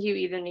 Yeah. I think you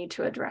either need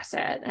to address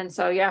it. And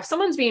so, yeah, if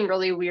someone's being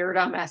really weird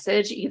on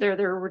message, either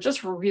they're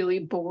just really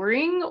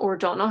boring or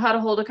don't know how to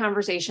hold a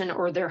conversation,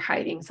 or they're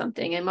hiding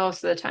something. And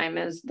most of the time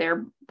is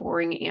they're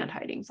boring and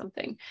hiding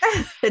something.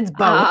 It's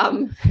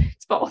both.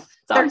 It's both.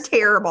 They're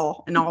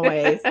terrible in all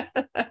ways.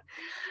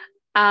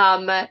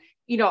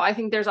 I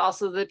think there's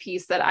also the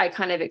piece that I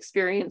kind of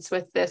experienced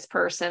with this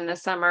person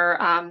this summer,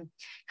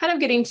 kind of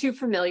getting too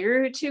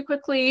familiar too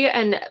quickly.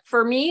 And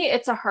for me,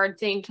 it's a hard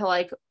thing to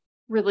like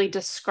really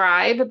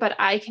describe, but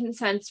I can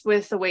sense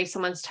with the way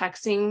someone's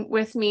texting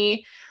with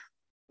me,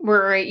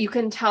 where you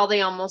can tell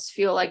they almost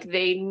feel like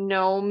they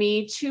know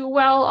me too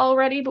well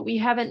already, but we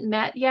haven't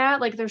met yet.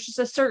 Like there's just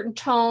a certain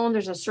tone,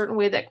 there's a certain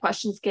way that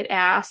questions get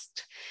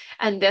asked.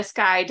 And this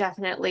guy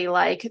definitely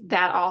like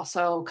that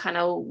also kind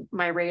of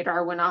my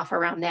radar went off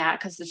around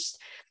that because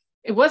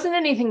it wasn't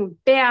anything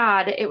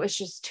bad. It was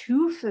just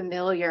too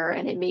familiar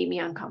and it made me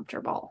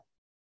uncomfortable.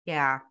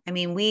 Yeah. I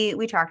mean,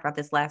 we talked about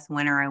this last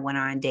winter. I went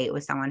on a date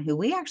with someone who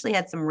we actually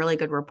had some really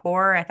good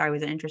rapport. I thought he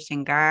was an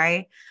interesting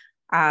guy.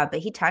 But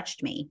he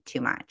touched me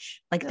too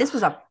much. Like this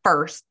was a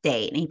first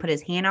date and he put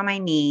his hand on my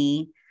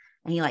knee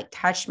and he like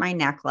touched my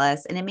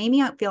necklace and it made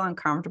me feel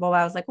uncomfortable.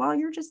 I was like, well,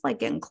 you're just like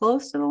getting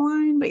close to the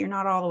line, but you're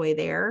not all the way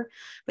there.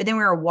 But then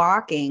we were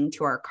walking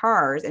to our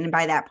cars. And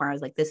by that point, I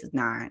was like,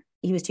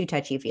 he was too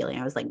touchy feely.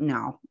 I was like,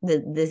 no,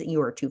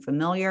 you are too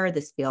familiar.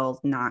 This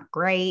feels not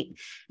great.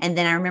 And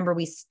then I remember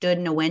we stood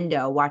in a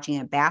window watching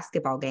a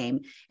basketball game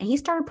and he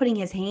started putting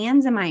his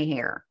hands in my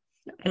hair.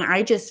 And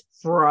I just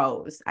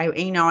froze. And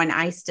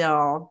I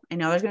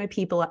know there's going to be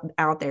people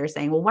out there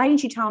saying, well, why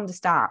didn't you tell him to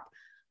stop?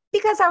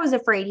 Because I was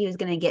afraid he was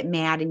going to get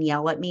mad and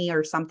yell at me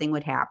or something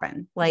would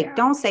happen. Like,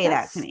 don't say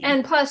that to me.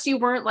 And plus you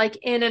weren't like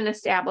in an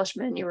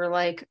establishment. You were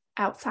like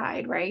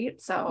outside,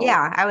 right? So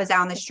yeah, I was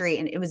out on the street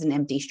and it was an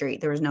empty street.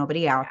 There was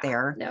nobody out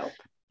there. Nope.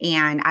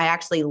 And I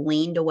actually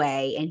leaned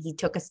away and he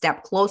took a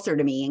step closer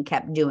to me and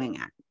kept doing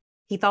it.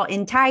 He felt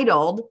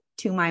entitled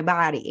to my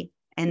body.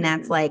 And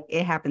that's like,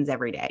 it happens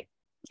every day.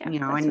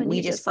 Yeah, and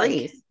we just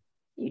freeze. Like,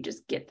 you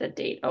just get the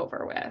date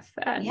over with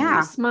and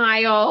you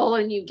smile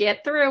and you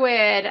get through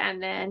it.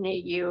 And then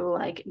you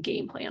like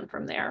game plan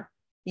from there.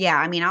 Yeah.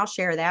 I mean, I'll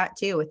share that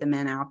too with the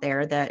men out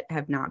there that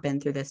have not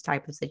been through this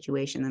type of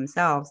situation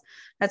themselves.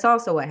 That's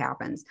also what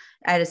happens.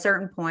 At a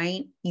certain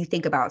point, you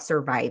think about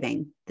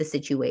surviving the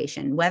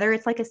situation, whether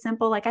it's like a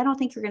simple, like, I don't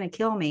think you're going to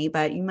kill me,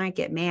 but you might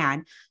get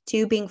mad,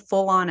 to being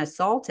full on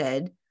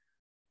assaulted.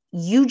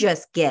 You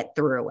just get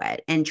through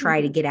it and try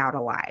to get out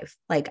alive.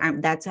 Like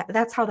that's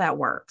how that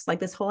works.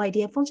 Like this whole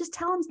idea of, well, just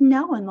tell them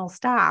no and they'll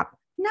stop.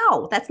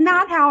 No, that's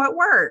not how it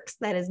works.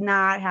 That is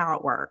not how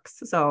it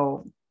works.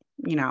 So,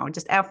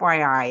 just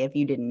FYI, if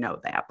you didn't know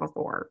that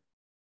before.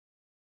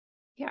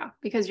 Yeah,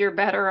 because you're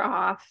better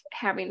off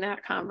having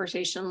that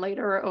conversation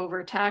later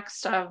over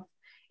text of,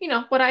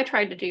 what I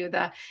tried to do.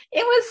 It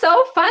was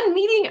so fun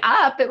meeting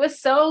up. It was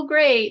so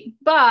great,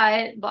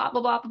 but blah, blah,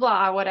 blah, blah,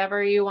 blah,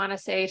 whatever you want to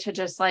say to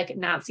just like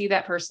not see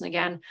that person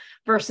again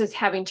versus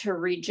having to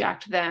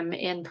reject them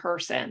in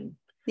person.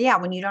 Yeah.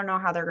 When you don't know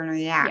how they're going to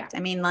react. Yeah.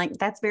 I mean, like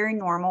that's very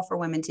normal for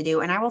women to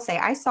do. And I will say,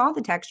 I saw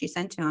the text you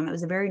sent to him. It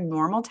was a very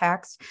normal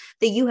text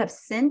that you have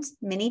sent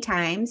many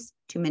times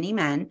to many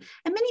men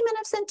and many men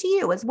have sent to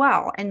you as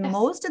well. And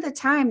most of the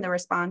time the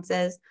response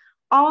is,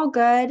 all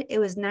good. It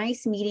was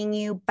nice meeting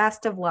you.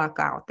 Best of luck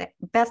out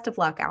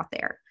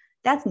there.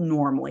 That's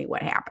normally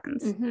what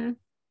happens.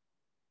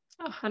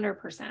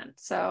 100%.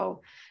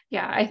 So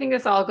yeah, I think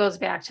this all goes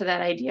back to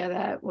that idea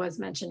that was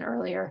mentioned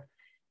earlier.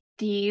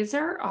 These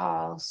are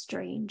all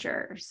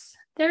strangers.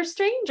 They're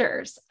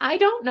strangers. I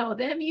don't know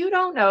them. You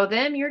don't know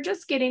them. You're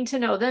just getting to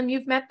know them.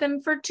 You've met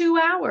them for 2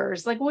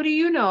 hours. Like, what do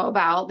you know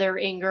about their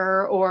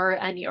anger or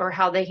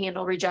how they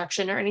handle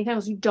rejection or anything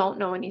else? You don't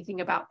know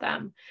anything about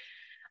them.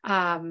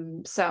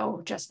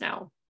 So just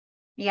know.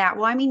 Yeah.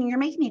 Well, I mean, you're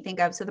making me think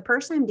of, so the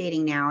person I'm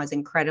dating now is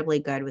incredibly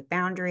good with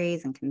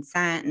boundaries and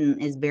consent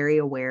and is very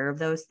aware of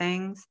those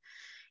things.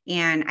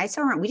 And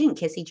we didn't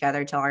kiss each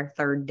other till our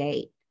third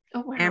date. Oh,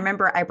 wow. And I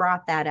remember I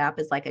brought that up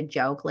as like a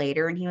joke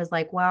later. And he was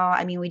like, well,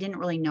 I mean, we didn't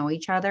really know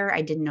each other.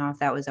 I didn't know if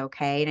that was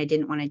okay. And I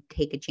didn't want to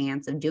take a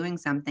chance of doing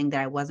something that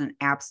I wasn't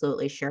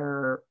absolutely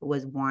sure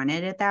was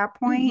wanted at that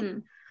point.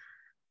 And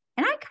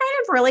I kind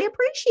of really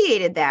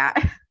appreciated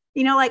that.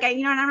 And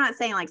I'm not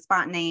saying like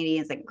spontaneity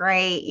is like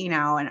great,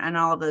 and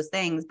all of those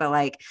things, but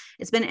like,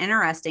 it's been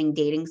interesting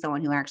dating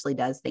someone who actually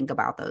does think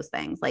about those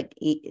things. Like,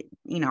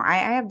 I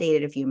have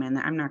dated a few men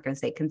that I'm not going to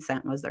say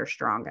consent was their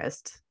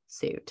strongest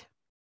suit.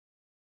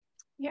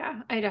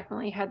 Yeah, I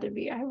definitely had to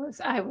be.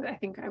 I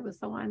think I was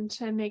the one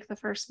to make the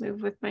first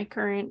move with my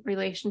current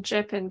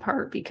relationship, in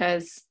part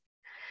because,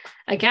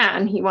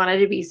 again, he wanted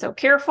to be so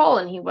careful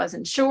and he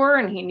wasn't sure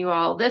and he knew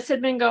all this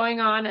had been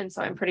going on. And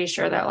so I'm pretty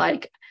sure that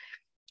like,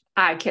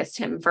 I kissed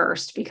him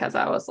first because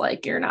I was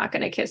like, you're not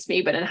going to kiss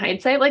me. But in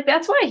hindsight, like,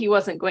 that's why he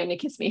wasn't going to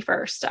kiss me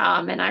first.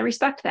 And I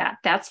respect that.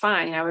 That's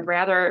fine. I would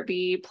rather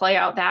it play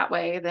out that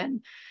way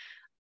than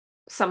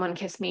someone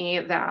kiss me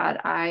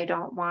that I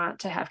don't want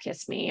to have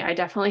kissed me. I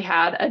definitely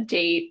had a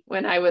date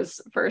when I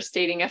was first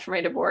dating after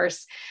my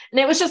divorce. And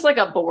it was just like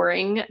a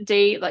boring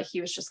date. Like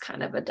he was just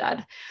kind of a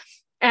dud.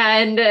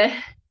 And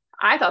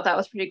I thought that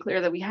was pretty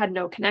clear that we had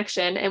no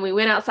connection. And we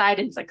went outside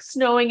and it's like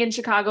snowing in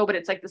Chicago, but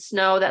it's like the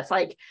snow that's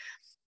like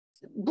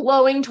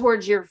blowing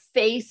towards your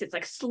face. It's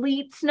like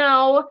sleet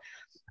snow.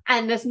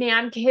 And this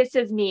man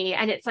kisses me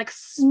and it's like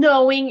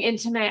snowing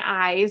into my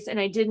eyes. And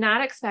I did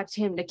not expect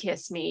him to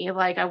kiss me.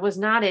 Like I was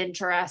not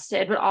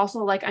interested, but also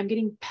like I'm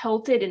getting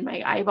pelted in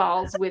my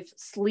eyeballs with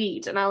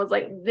sleet. And I was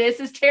like, this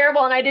is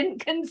terrible. And I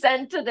didn't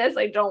consent to this.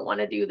 I don't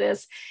want to do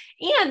this.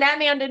 And that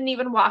man didn't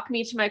even walk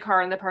me to my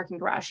car in the parking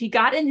garage. He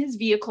got in his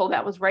vehicle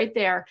that was right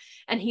there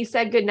and he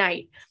said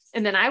goodnight.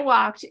 And then I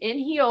walked in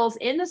heels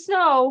in the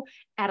snow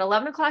at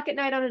 11 o'clock at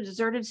night on a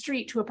deserted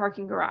street to a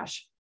parking garage.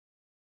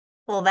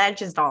 Well, that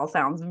just all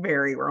sounds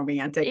very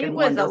romantic and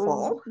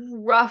wonderful. It was a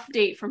rough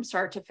date from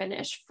start to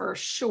finish for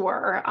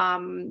sure.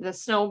 The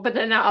snow, but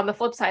then on the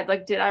flip side,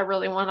 like, did I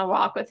really want to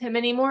walk with him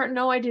anymore?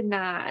 No, I did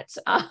not.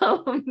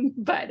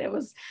 But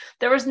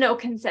there was no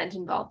consent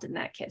involved in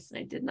that kiss and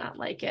I did not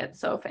like it.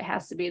 So if it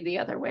has to be the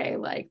other way,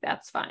 like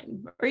that's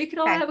fine. Or you can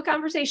all have a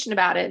conversation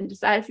about it and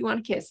decide if you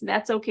want to kiss and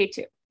that's okay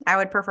too. I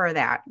would prefer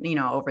that,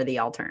 over the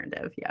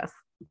alternative. Yes.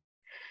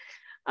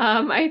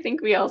 I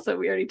think we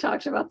already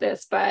talked about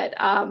this, but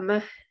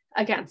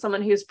again,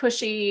 someone who's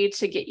pushy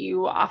to get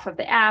you off of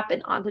the app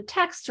and onto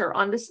text or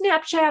onto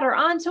Snapchat or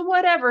onto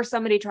whatever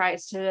somebody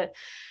tries to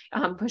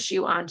push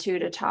you onto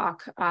to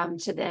talk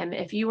to them.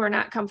 If you are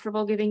not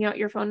comfortable giving out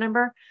your phone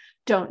number,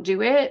 don't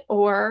do it,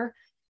 or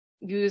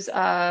use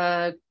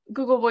a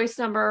Google Voice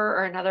number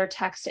or another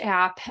text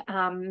app,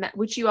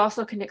 which you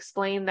also can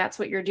explain that's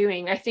what you're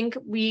doing. I think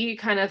we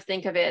kind of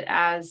think of it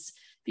as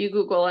if you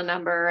Google a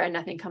number and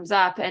nothing comes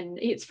up, and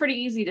it's pretty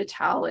easy to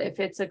tell if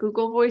it's a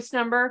Google Voice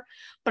number,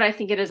 but I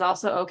think it is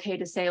also okay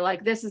to say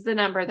like, this is the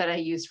number that I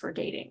use for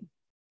dating.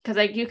 Because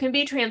like you can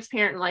be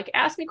transparent and like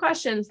ask me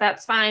questions,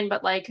 that's fine,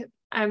 but like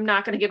I'm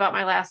not going to give out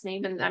my last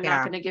name and I'm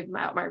not going to give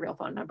out my real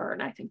phone number,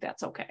 and I think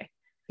that's okay.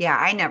 Yeah,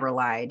 I never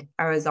lied.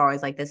 I was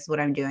always like, this is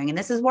what I'm doing and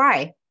this is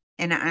why.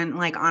 And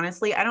like,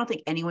 honestly, I don't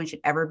think anyone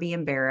should ever be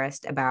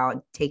embarrassed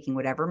about taking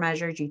whatever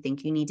measures you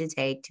think you need to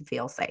take to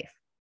feel safe.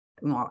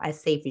 Well,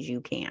 as safe as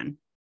you can.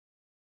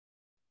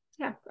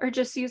 Yeah. Or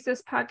just use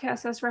this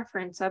podcast as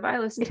reference of I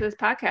listened to this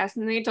podcast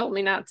and they told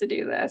me not to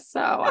do this.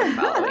 So I'm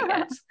following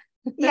it.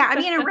 Yeah. I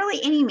mean, and really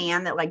any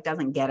man that like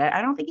doesn't get it,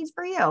 I don't think he's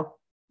for you.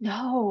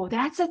 No,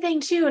 that's the thing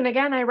too. And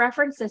again, I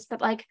reference this,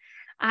 but like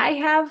I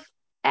have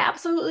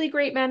absolutely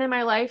great men in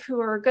my life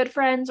who are good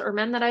friends or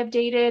men that I've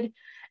dated.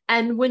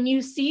 And when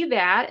you see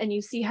that and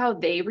you see how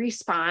they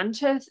respond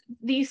to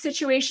these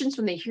situations,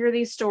 when they hear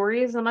these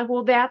stories, I'm like,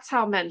 well, that's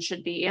how men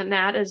should be. And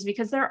that is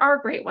because there are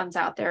great ones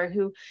out there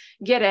who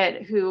get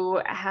it,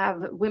 who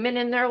have women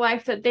in their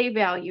life that they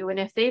value. And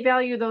if they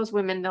value those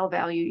women, they'll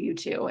value you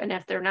too. And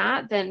if they're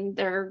not, then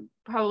they're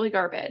probably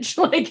garbage.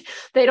 Like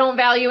they don't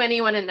value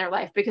anyone in their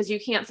life, because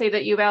you can't say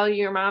that you value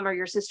your mom or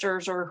your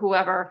sisters or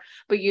whoever,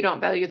 but you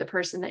don't value the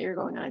person that you're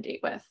going on a date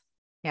with.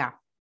 Yeah.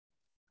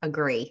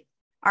 Agree.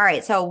 All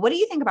right. So what do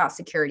you think about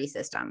security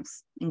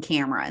systems and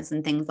cameras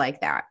and things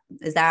like that?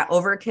 Is that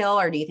overkill,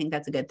 or do you think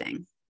that's a good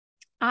thing?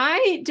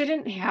 I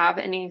didn't have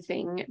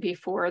anything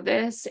before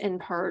this, in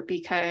part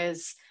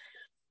because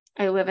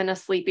I live in a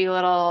sleepy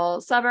little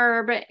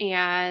suburb,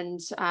 and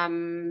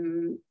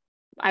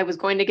I was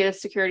going to get a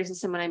security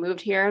system when I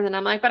moved here. And then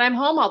I'm like, but I'm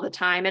home all the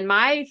time. And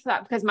my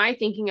thought, because my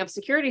thinking of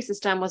security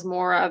system was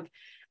more of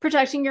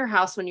protecting your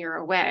house when you're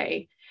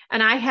away.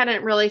 And I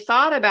hadn't really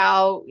thought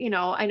about,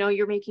 I know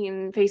you're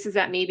making faces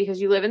at me because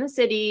you live in the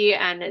city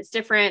and it's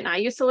different. I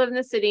used to live in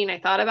the city and I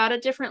thought about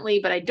it differently,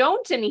 but I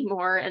don't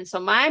anymore. And so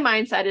my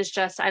mindset is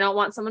just, I don't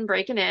want someone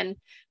breaking in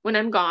when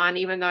I'm gone,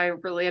 even though I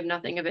really have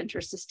nothing of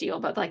interest to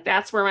steal. But like,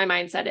 that's where my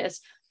mindset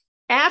is.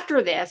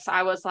 After this,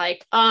 I was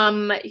like,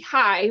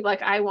 hi,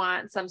 like I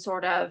want some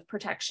sort of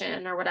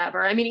protection or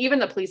whatever. I mean, even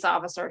the police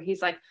officer,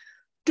 he's like,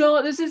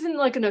 this isn't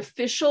like an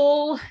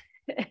official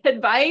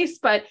advice,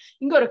 but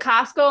you can go to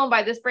Costco and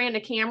buy this brand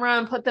of camera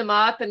and put them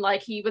up. And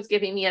like, he was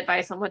giving me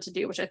advice on what to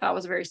do, which I thought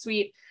was very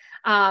sweet.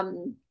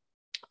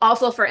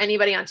 Also for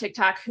anybody on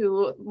TikTok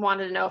who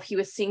wanted to know if he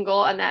was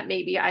single and that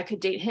maybe I could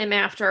date him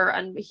after,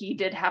 and he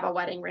did have a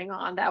wedding ring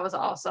on. That was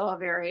also a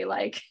very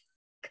like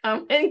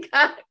comment,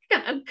 but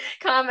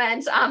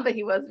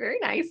he was very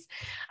nice.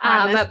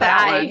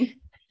 I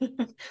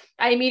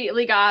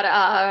immediately got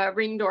a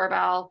Ring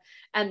doorbell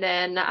and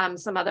then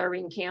some other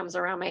Ring cams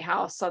around my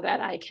house so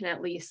that I can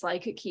at least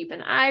like keep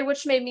an eye,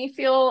 which made me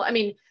feel,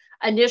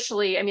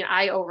 initially,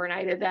 I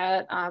overnighted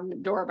that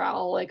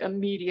doorbell like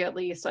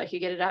immediately so I could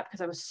get it up,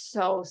 because I was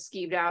so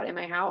skeeved out in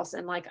my house.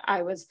 And like,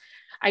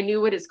 I knew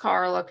what his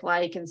car looked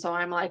like. And so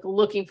I'm like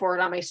looking for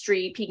it on my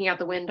street, peeking out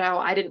the window.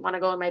 I didn't want to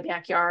go in my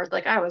backyard.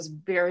 Like I was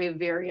very,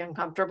 very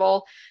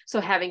uncomfortable. So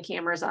having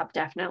cameras up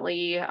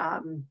definitely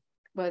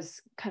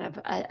was kind of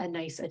a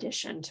nice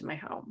addition to my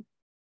home.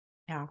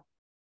 Yeah.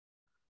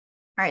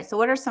 All right. So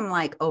what are some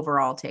like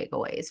overall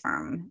takeaways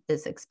from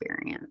this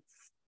experience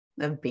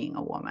of being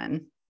a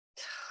woman?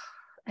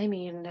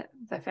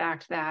 The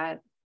fact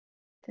that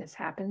this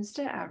happens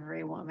to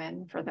every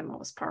woman for the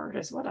most part,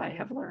 is what I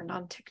have learned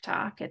on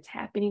TikTok. It's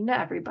happening to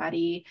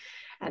everybody.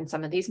 And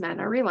some of these men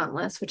are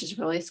relentless, which is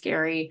really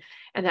scary.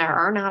 And there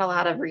are not a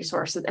lot of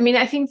resources. I mean,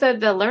 I think that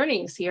the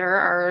learnings here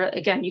are,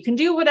 again, you can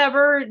do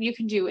whatever you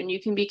can do and you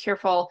can be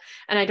careful.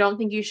 And I don't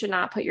think you should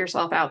not put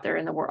yourself out there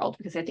in the world,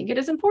 because I think it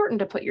is important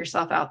to put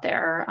yourself out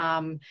there.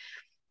 And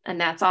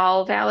that's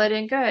all valid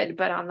and good.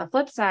 But on the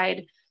flip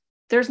side,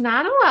 there's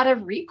not a lot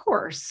of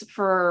recourse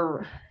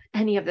for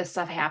any of this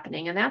stuff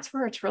happening. And that's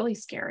where it's really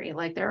scary.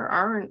 Like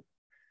there's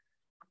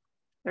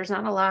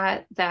not a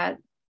lot that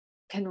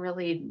can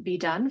really be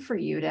done for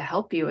you to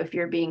help you if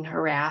you're being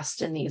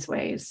harassed in these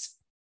ways.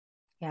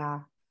 Yeah.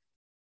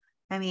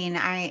 I mean,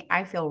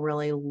 I feel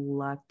really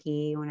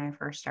lucky when I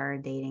first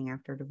started dating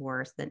after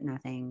divorce that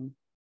nothing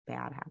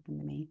bad happened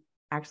to me.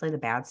 Actually, the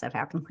bad stuff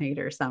happened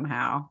later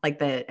somehow, like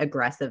the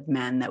aggressive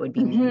men that would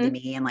be mean to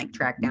me and like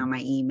track down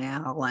my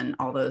email and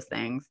all those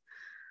things.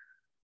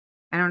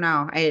 I don't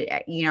know.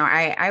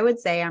 I would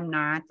say I'm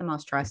not the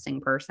most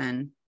trusting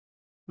person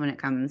when it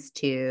comes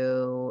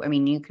to, I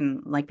mean, you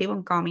can like, people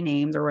can call me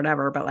names or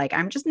whatever, but like,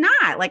 I'm just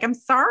not. Like, I'm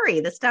sorry.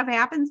 This stuff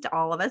happens to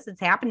all of us.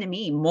 It's happened to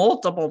me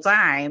multiple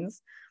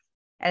times.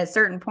 At a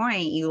certain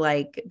point, you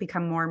like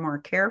become more and more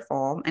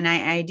careful. And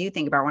I do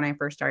think about when I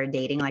first started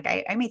dating, like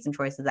I made some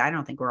choices that I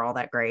don't think were all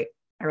that great.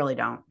 I really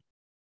don't.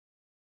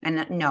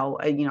 And no,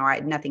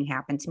 nothing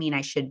happened to me and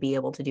I should be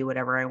able to do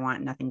whatever I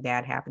want. Nothing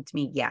bad happened to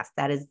me. Yes,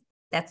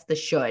 that's the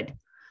should,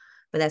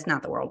 but that's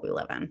not the world we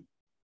live in.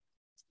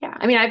 Yeah.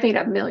 I mean, I've made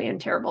a million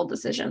terrible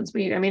decisions.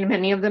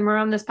 Many of them are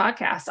on this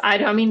podcast.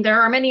 I mean,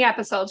 there are many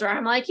episodes where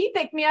I'm like, he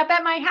picked me up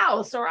at my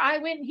house, or I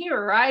went here,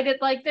 or I did,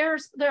 like, there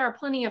are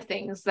plenty of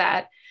things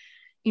that,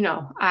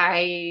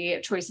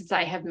 choices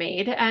I have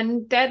made,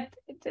 and that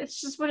it's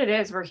just what it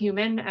is. We're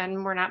human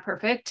and we're not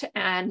perfect.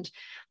 And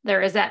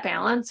there is that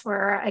balance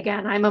where,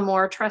 again, I'm a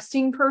more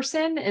trusting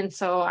person. And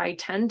so I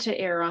tend to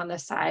err on the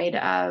side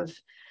of,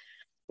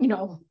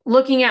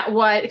 looking at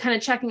what kind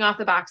of checking off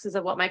the boxes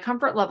of what my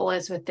comfort level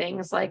is with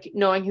things, like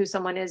knowing who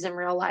someone is in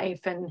real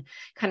life and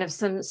kind of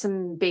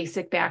some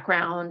basic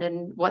background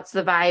and what's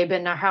the vibe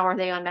and how are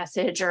they on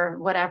message or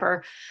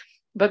whatever.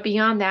 But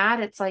beyond that,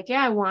 it's like,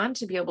 yeah, I want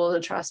to be able to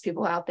trust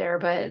people out there,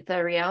 but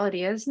the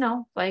reality is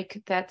no,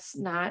 like that's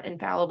not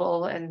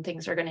infallible and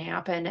things are going to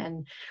happen.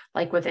 And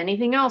like with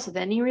anything else, with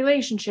any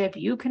relationship,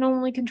 you can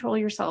only control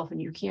yourself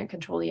and you can't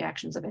control the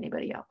actions of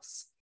anybody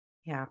else.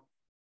 Yeah.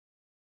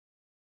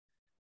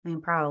 I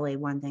mean, probably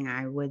one thing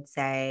I would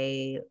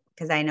say,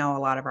 because I know a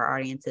lot of our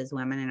audience is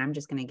women, and I'm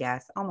just going to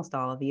guess almost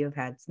all of you have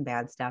had some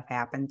bad stuff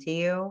happen to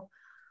you.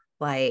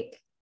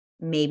 Like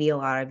maybe a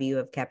lot of you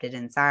have kept it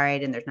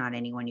inside and there's not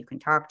anyone you can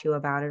talk to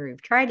about it, or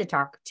you've tried to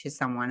talk to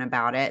someone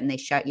about it and they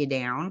shut you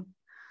down.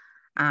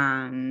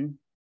 I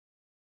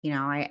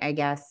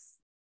guess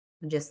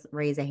just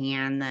raise a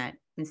hand that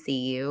can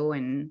see you.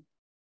 And,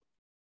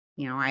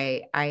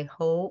 I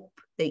hope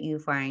that you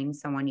find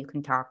someone you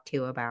can talk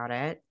to about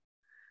it.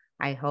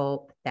 I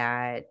hope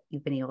that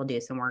you've been able to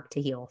do some work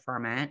to heal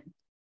from it.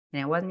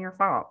 And it wasn't your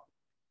fault.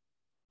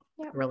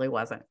 Yeah. It really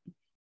wasn't.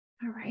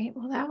 All right.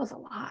 Well, that was a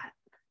lot.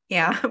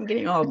 Yeah, I'm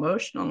getting all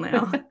emotional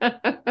now.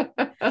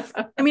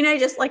 I mean, I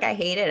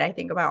hate it. I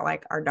think about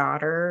like our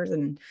daughters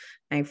and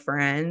my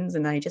friends,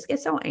 and I just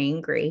get so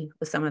angry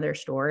with some of their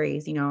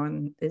stories,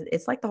 and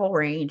it's like the whole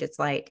range. It's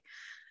like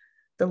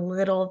the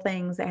little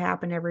things that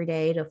happen every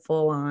day to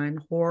full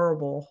on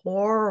horrible,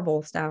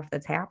 horrible stuff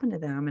that's happened to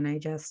them. And I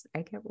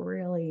get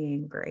really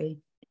angry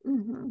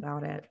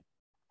about it.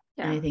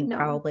 Yeah, and I think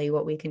probably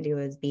what we can do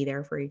is be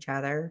there for each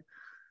other,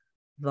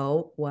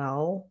 vote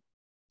well,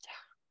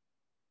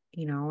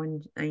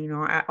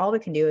 all we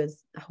can do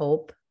is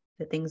hope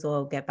that things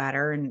will get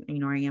better. And,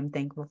 I am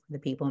thankful for the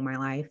people in my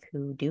life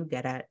who do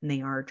get it and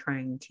they are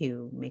trying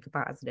to make a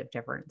positive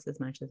difference as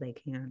much as they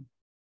can.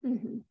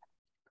 Mm-hmm.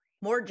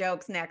 More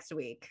jokes next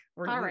week.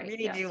 We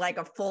need to do like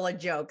a full of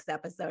jokes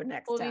episode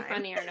next time. Will be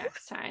funnier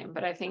next time,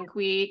 but I think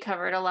we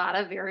covered a lot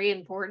of very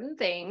important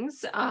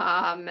things.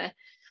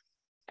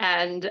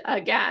 And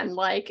again,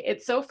 like,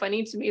 it's so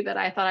funny to me that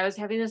I thought I was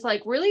having this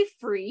like really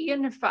free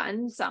and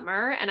fun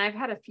summer. And I've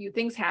had a few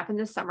things happen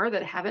this summer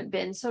that haven't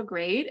been so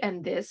great.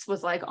 And this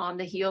was like on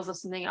the heels of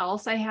something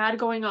else I had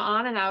going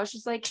on. And I was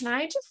just like, can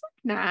I just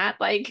not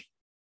like,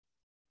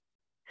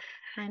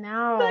 I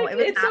know. Like, it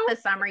was not the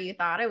summer you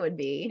thought it would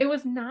be. It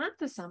was not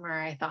the summer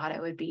I thought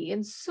it would be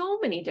in so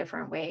many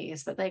different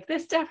ways. But like,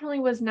 this definitely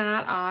was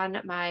not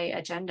on my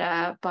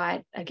agenda.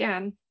 But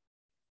again,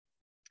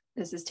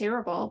 this is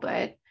terrible,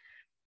 but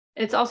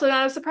it's also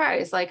not a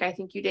surprise. Like, I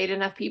think you date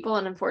enough people,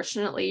 and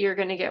unfortunately you're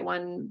going to get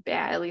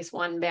at least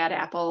one bad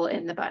apple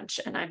in the bunch.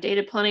 And I've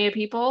dated plenty of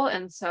people.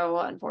 And so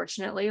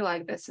unfortunately,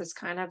 like, this is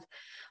kind of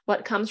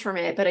what comes from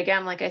it. But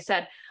again, like I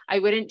said, I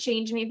wouldn't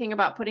change anything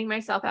about putting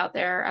myself out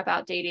there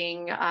about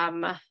dating.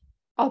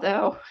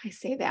 Although I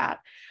say that,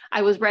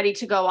 I was ready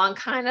to go on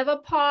kind of a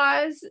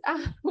pause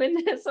when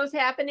this was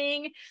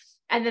happening.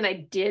 And then I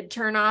did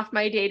turn off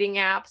my dating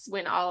apps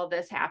when all of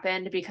this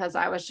happened, because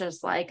I was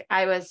just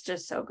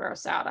so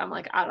grossed out. I'm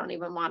like, I don't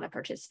even want to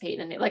participate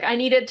in it. Like, I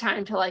needed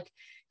time to like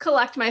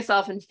collect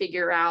myself and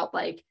figure out,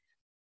 like,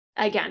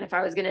 again, if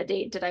I was going to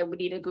date, did I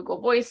need a Google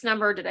Voice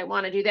number? Did I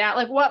want to do that?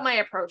 Like, what my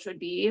approach would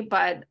be.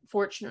 But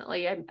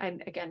fortunately, I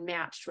again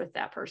matched with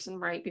that person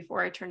right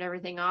before I turned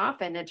everything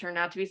off, and it turned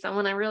out to be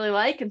someone I really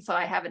like. And so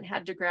I haven't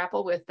had to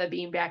grapple with the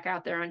being back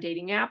out there on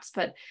dating apps.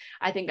 But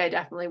I think I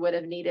definitely would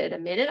have needed a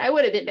minute. I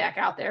would have been back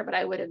out there, but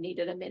I would have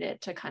needed a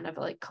minute to kind of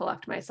like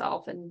collect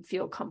myself and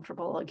feel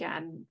comfortable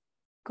again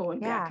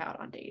going back out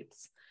on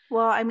dates.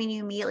 Well, I mean,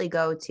 you immediately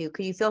go to,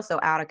 because you feel so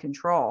out of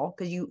control,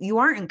 because you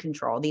aren't in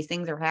control. These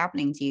things are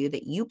happening to you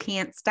that you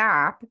can't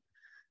stop.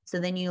 So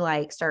then you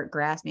like start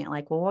grasping at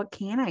like, well, what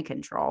can I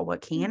control?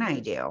 What can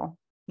I do?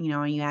 You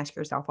know, and you ask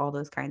yourself all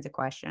those kinds of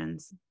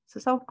questions.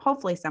 So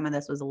hopefully some of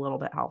this was a little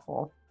bit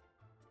helpful.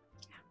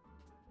 Yeah.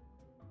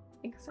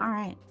 I think so. All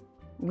right.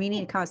 We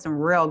need to come up with some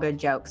real good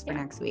jokes for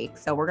next week.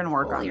 So we're going to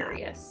work on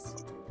that.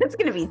 It's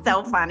going to be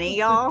so funny,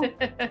 y'all.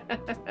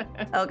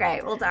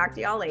 Okay. We'll talk to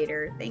y'all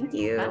later. Thank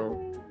you.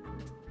 Bye.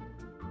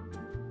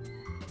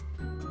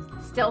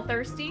 Still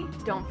thirsty?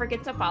 Don't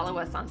forget to follow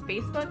us on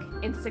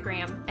Facebook,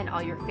 Instagram, and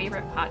all your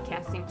favorite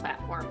podcasting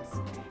platforms,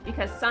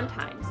 because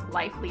sometimes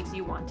life leaves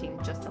you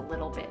wanting just a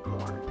little bit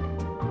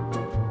more.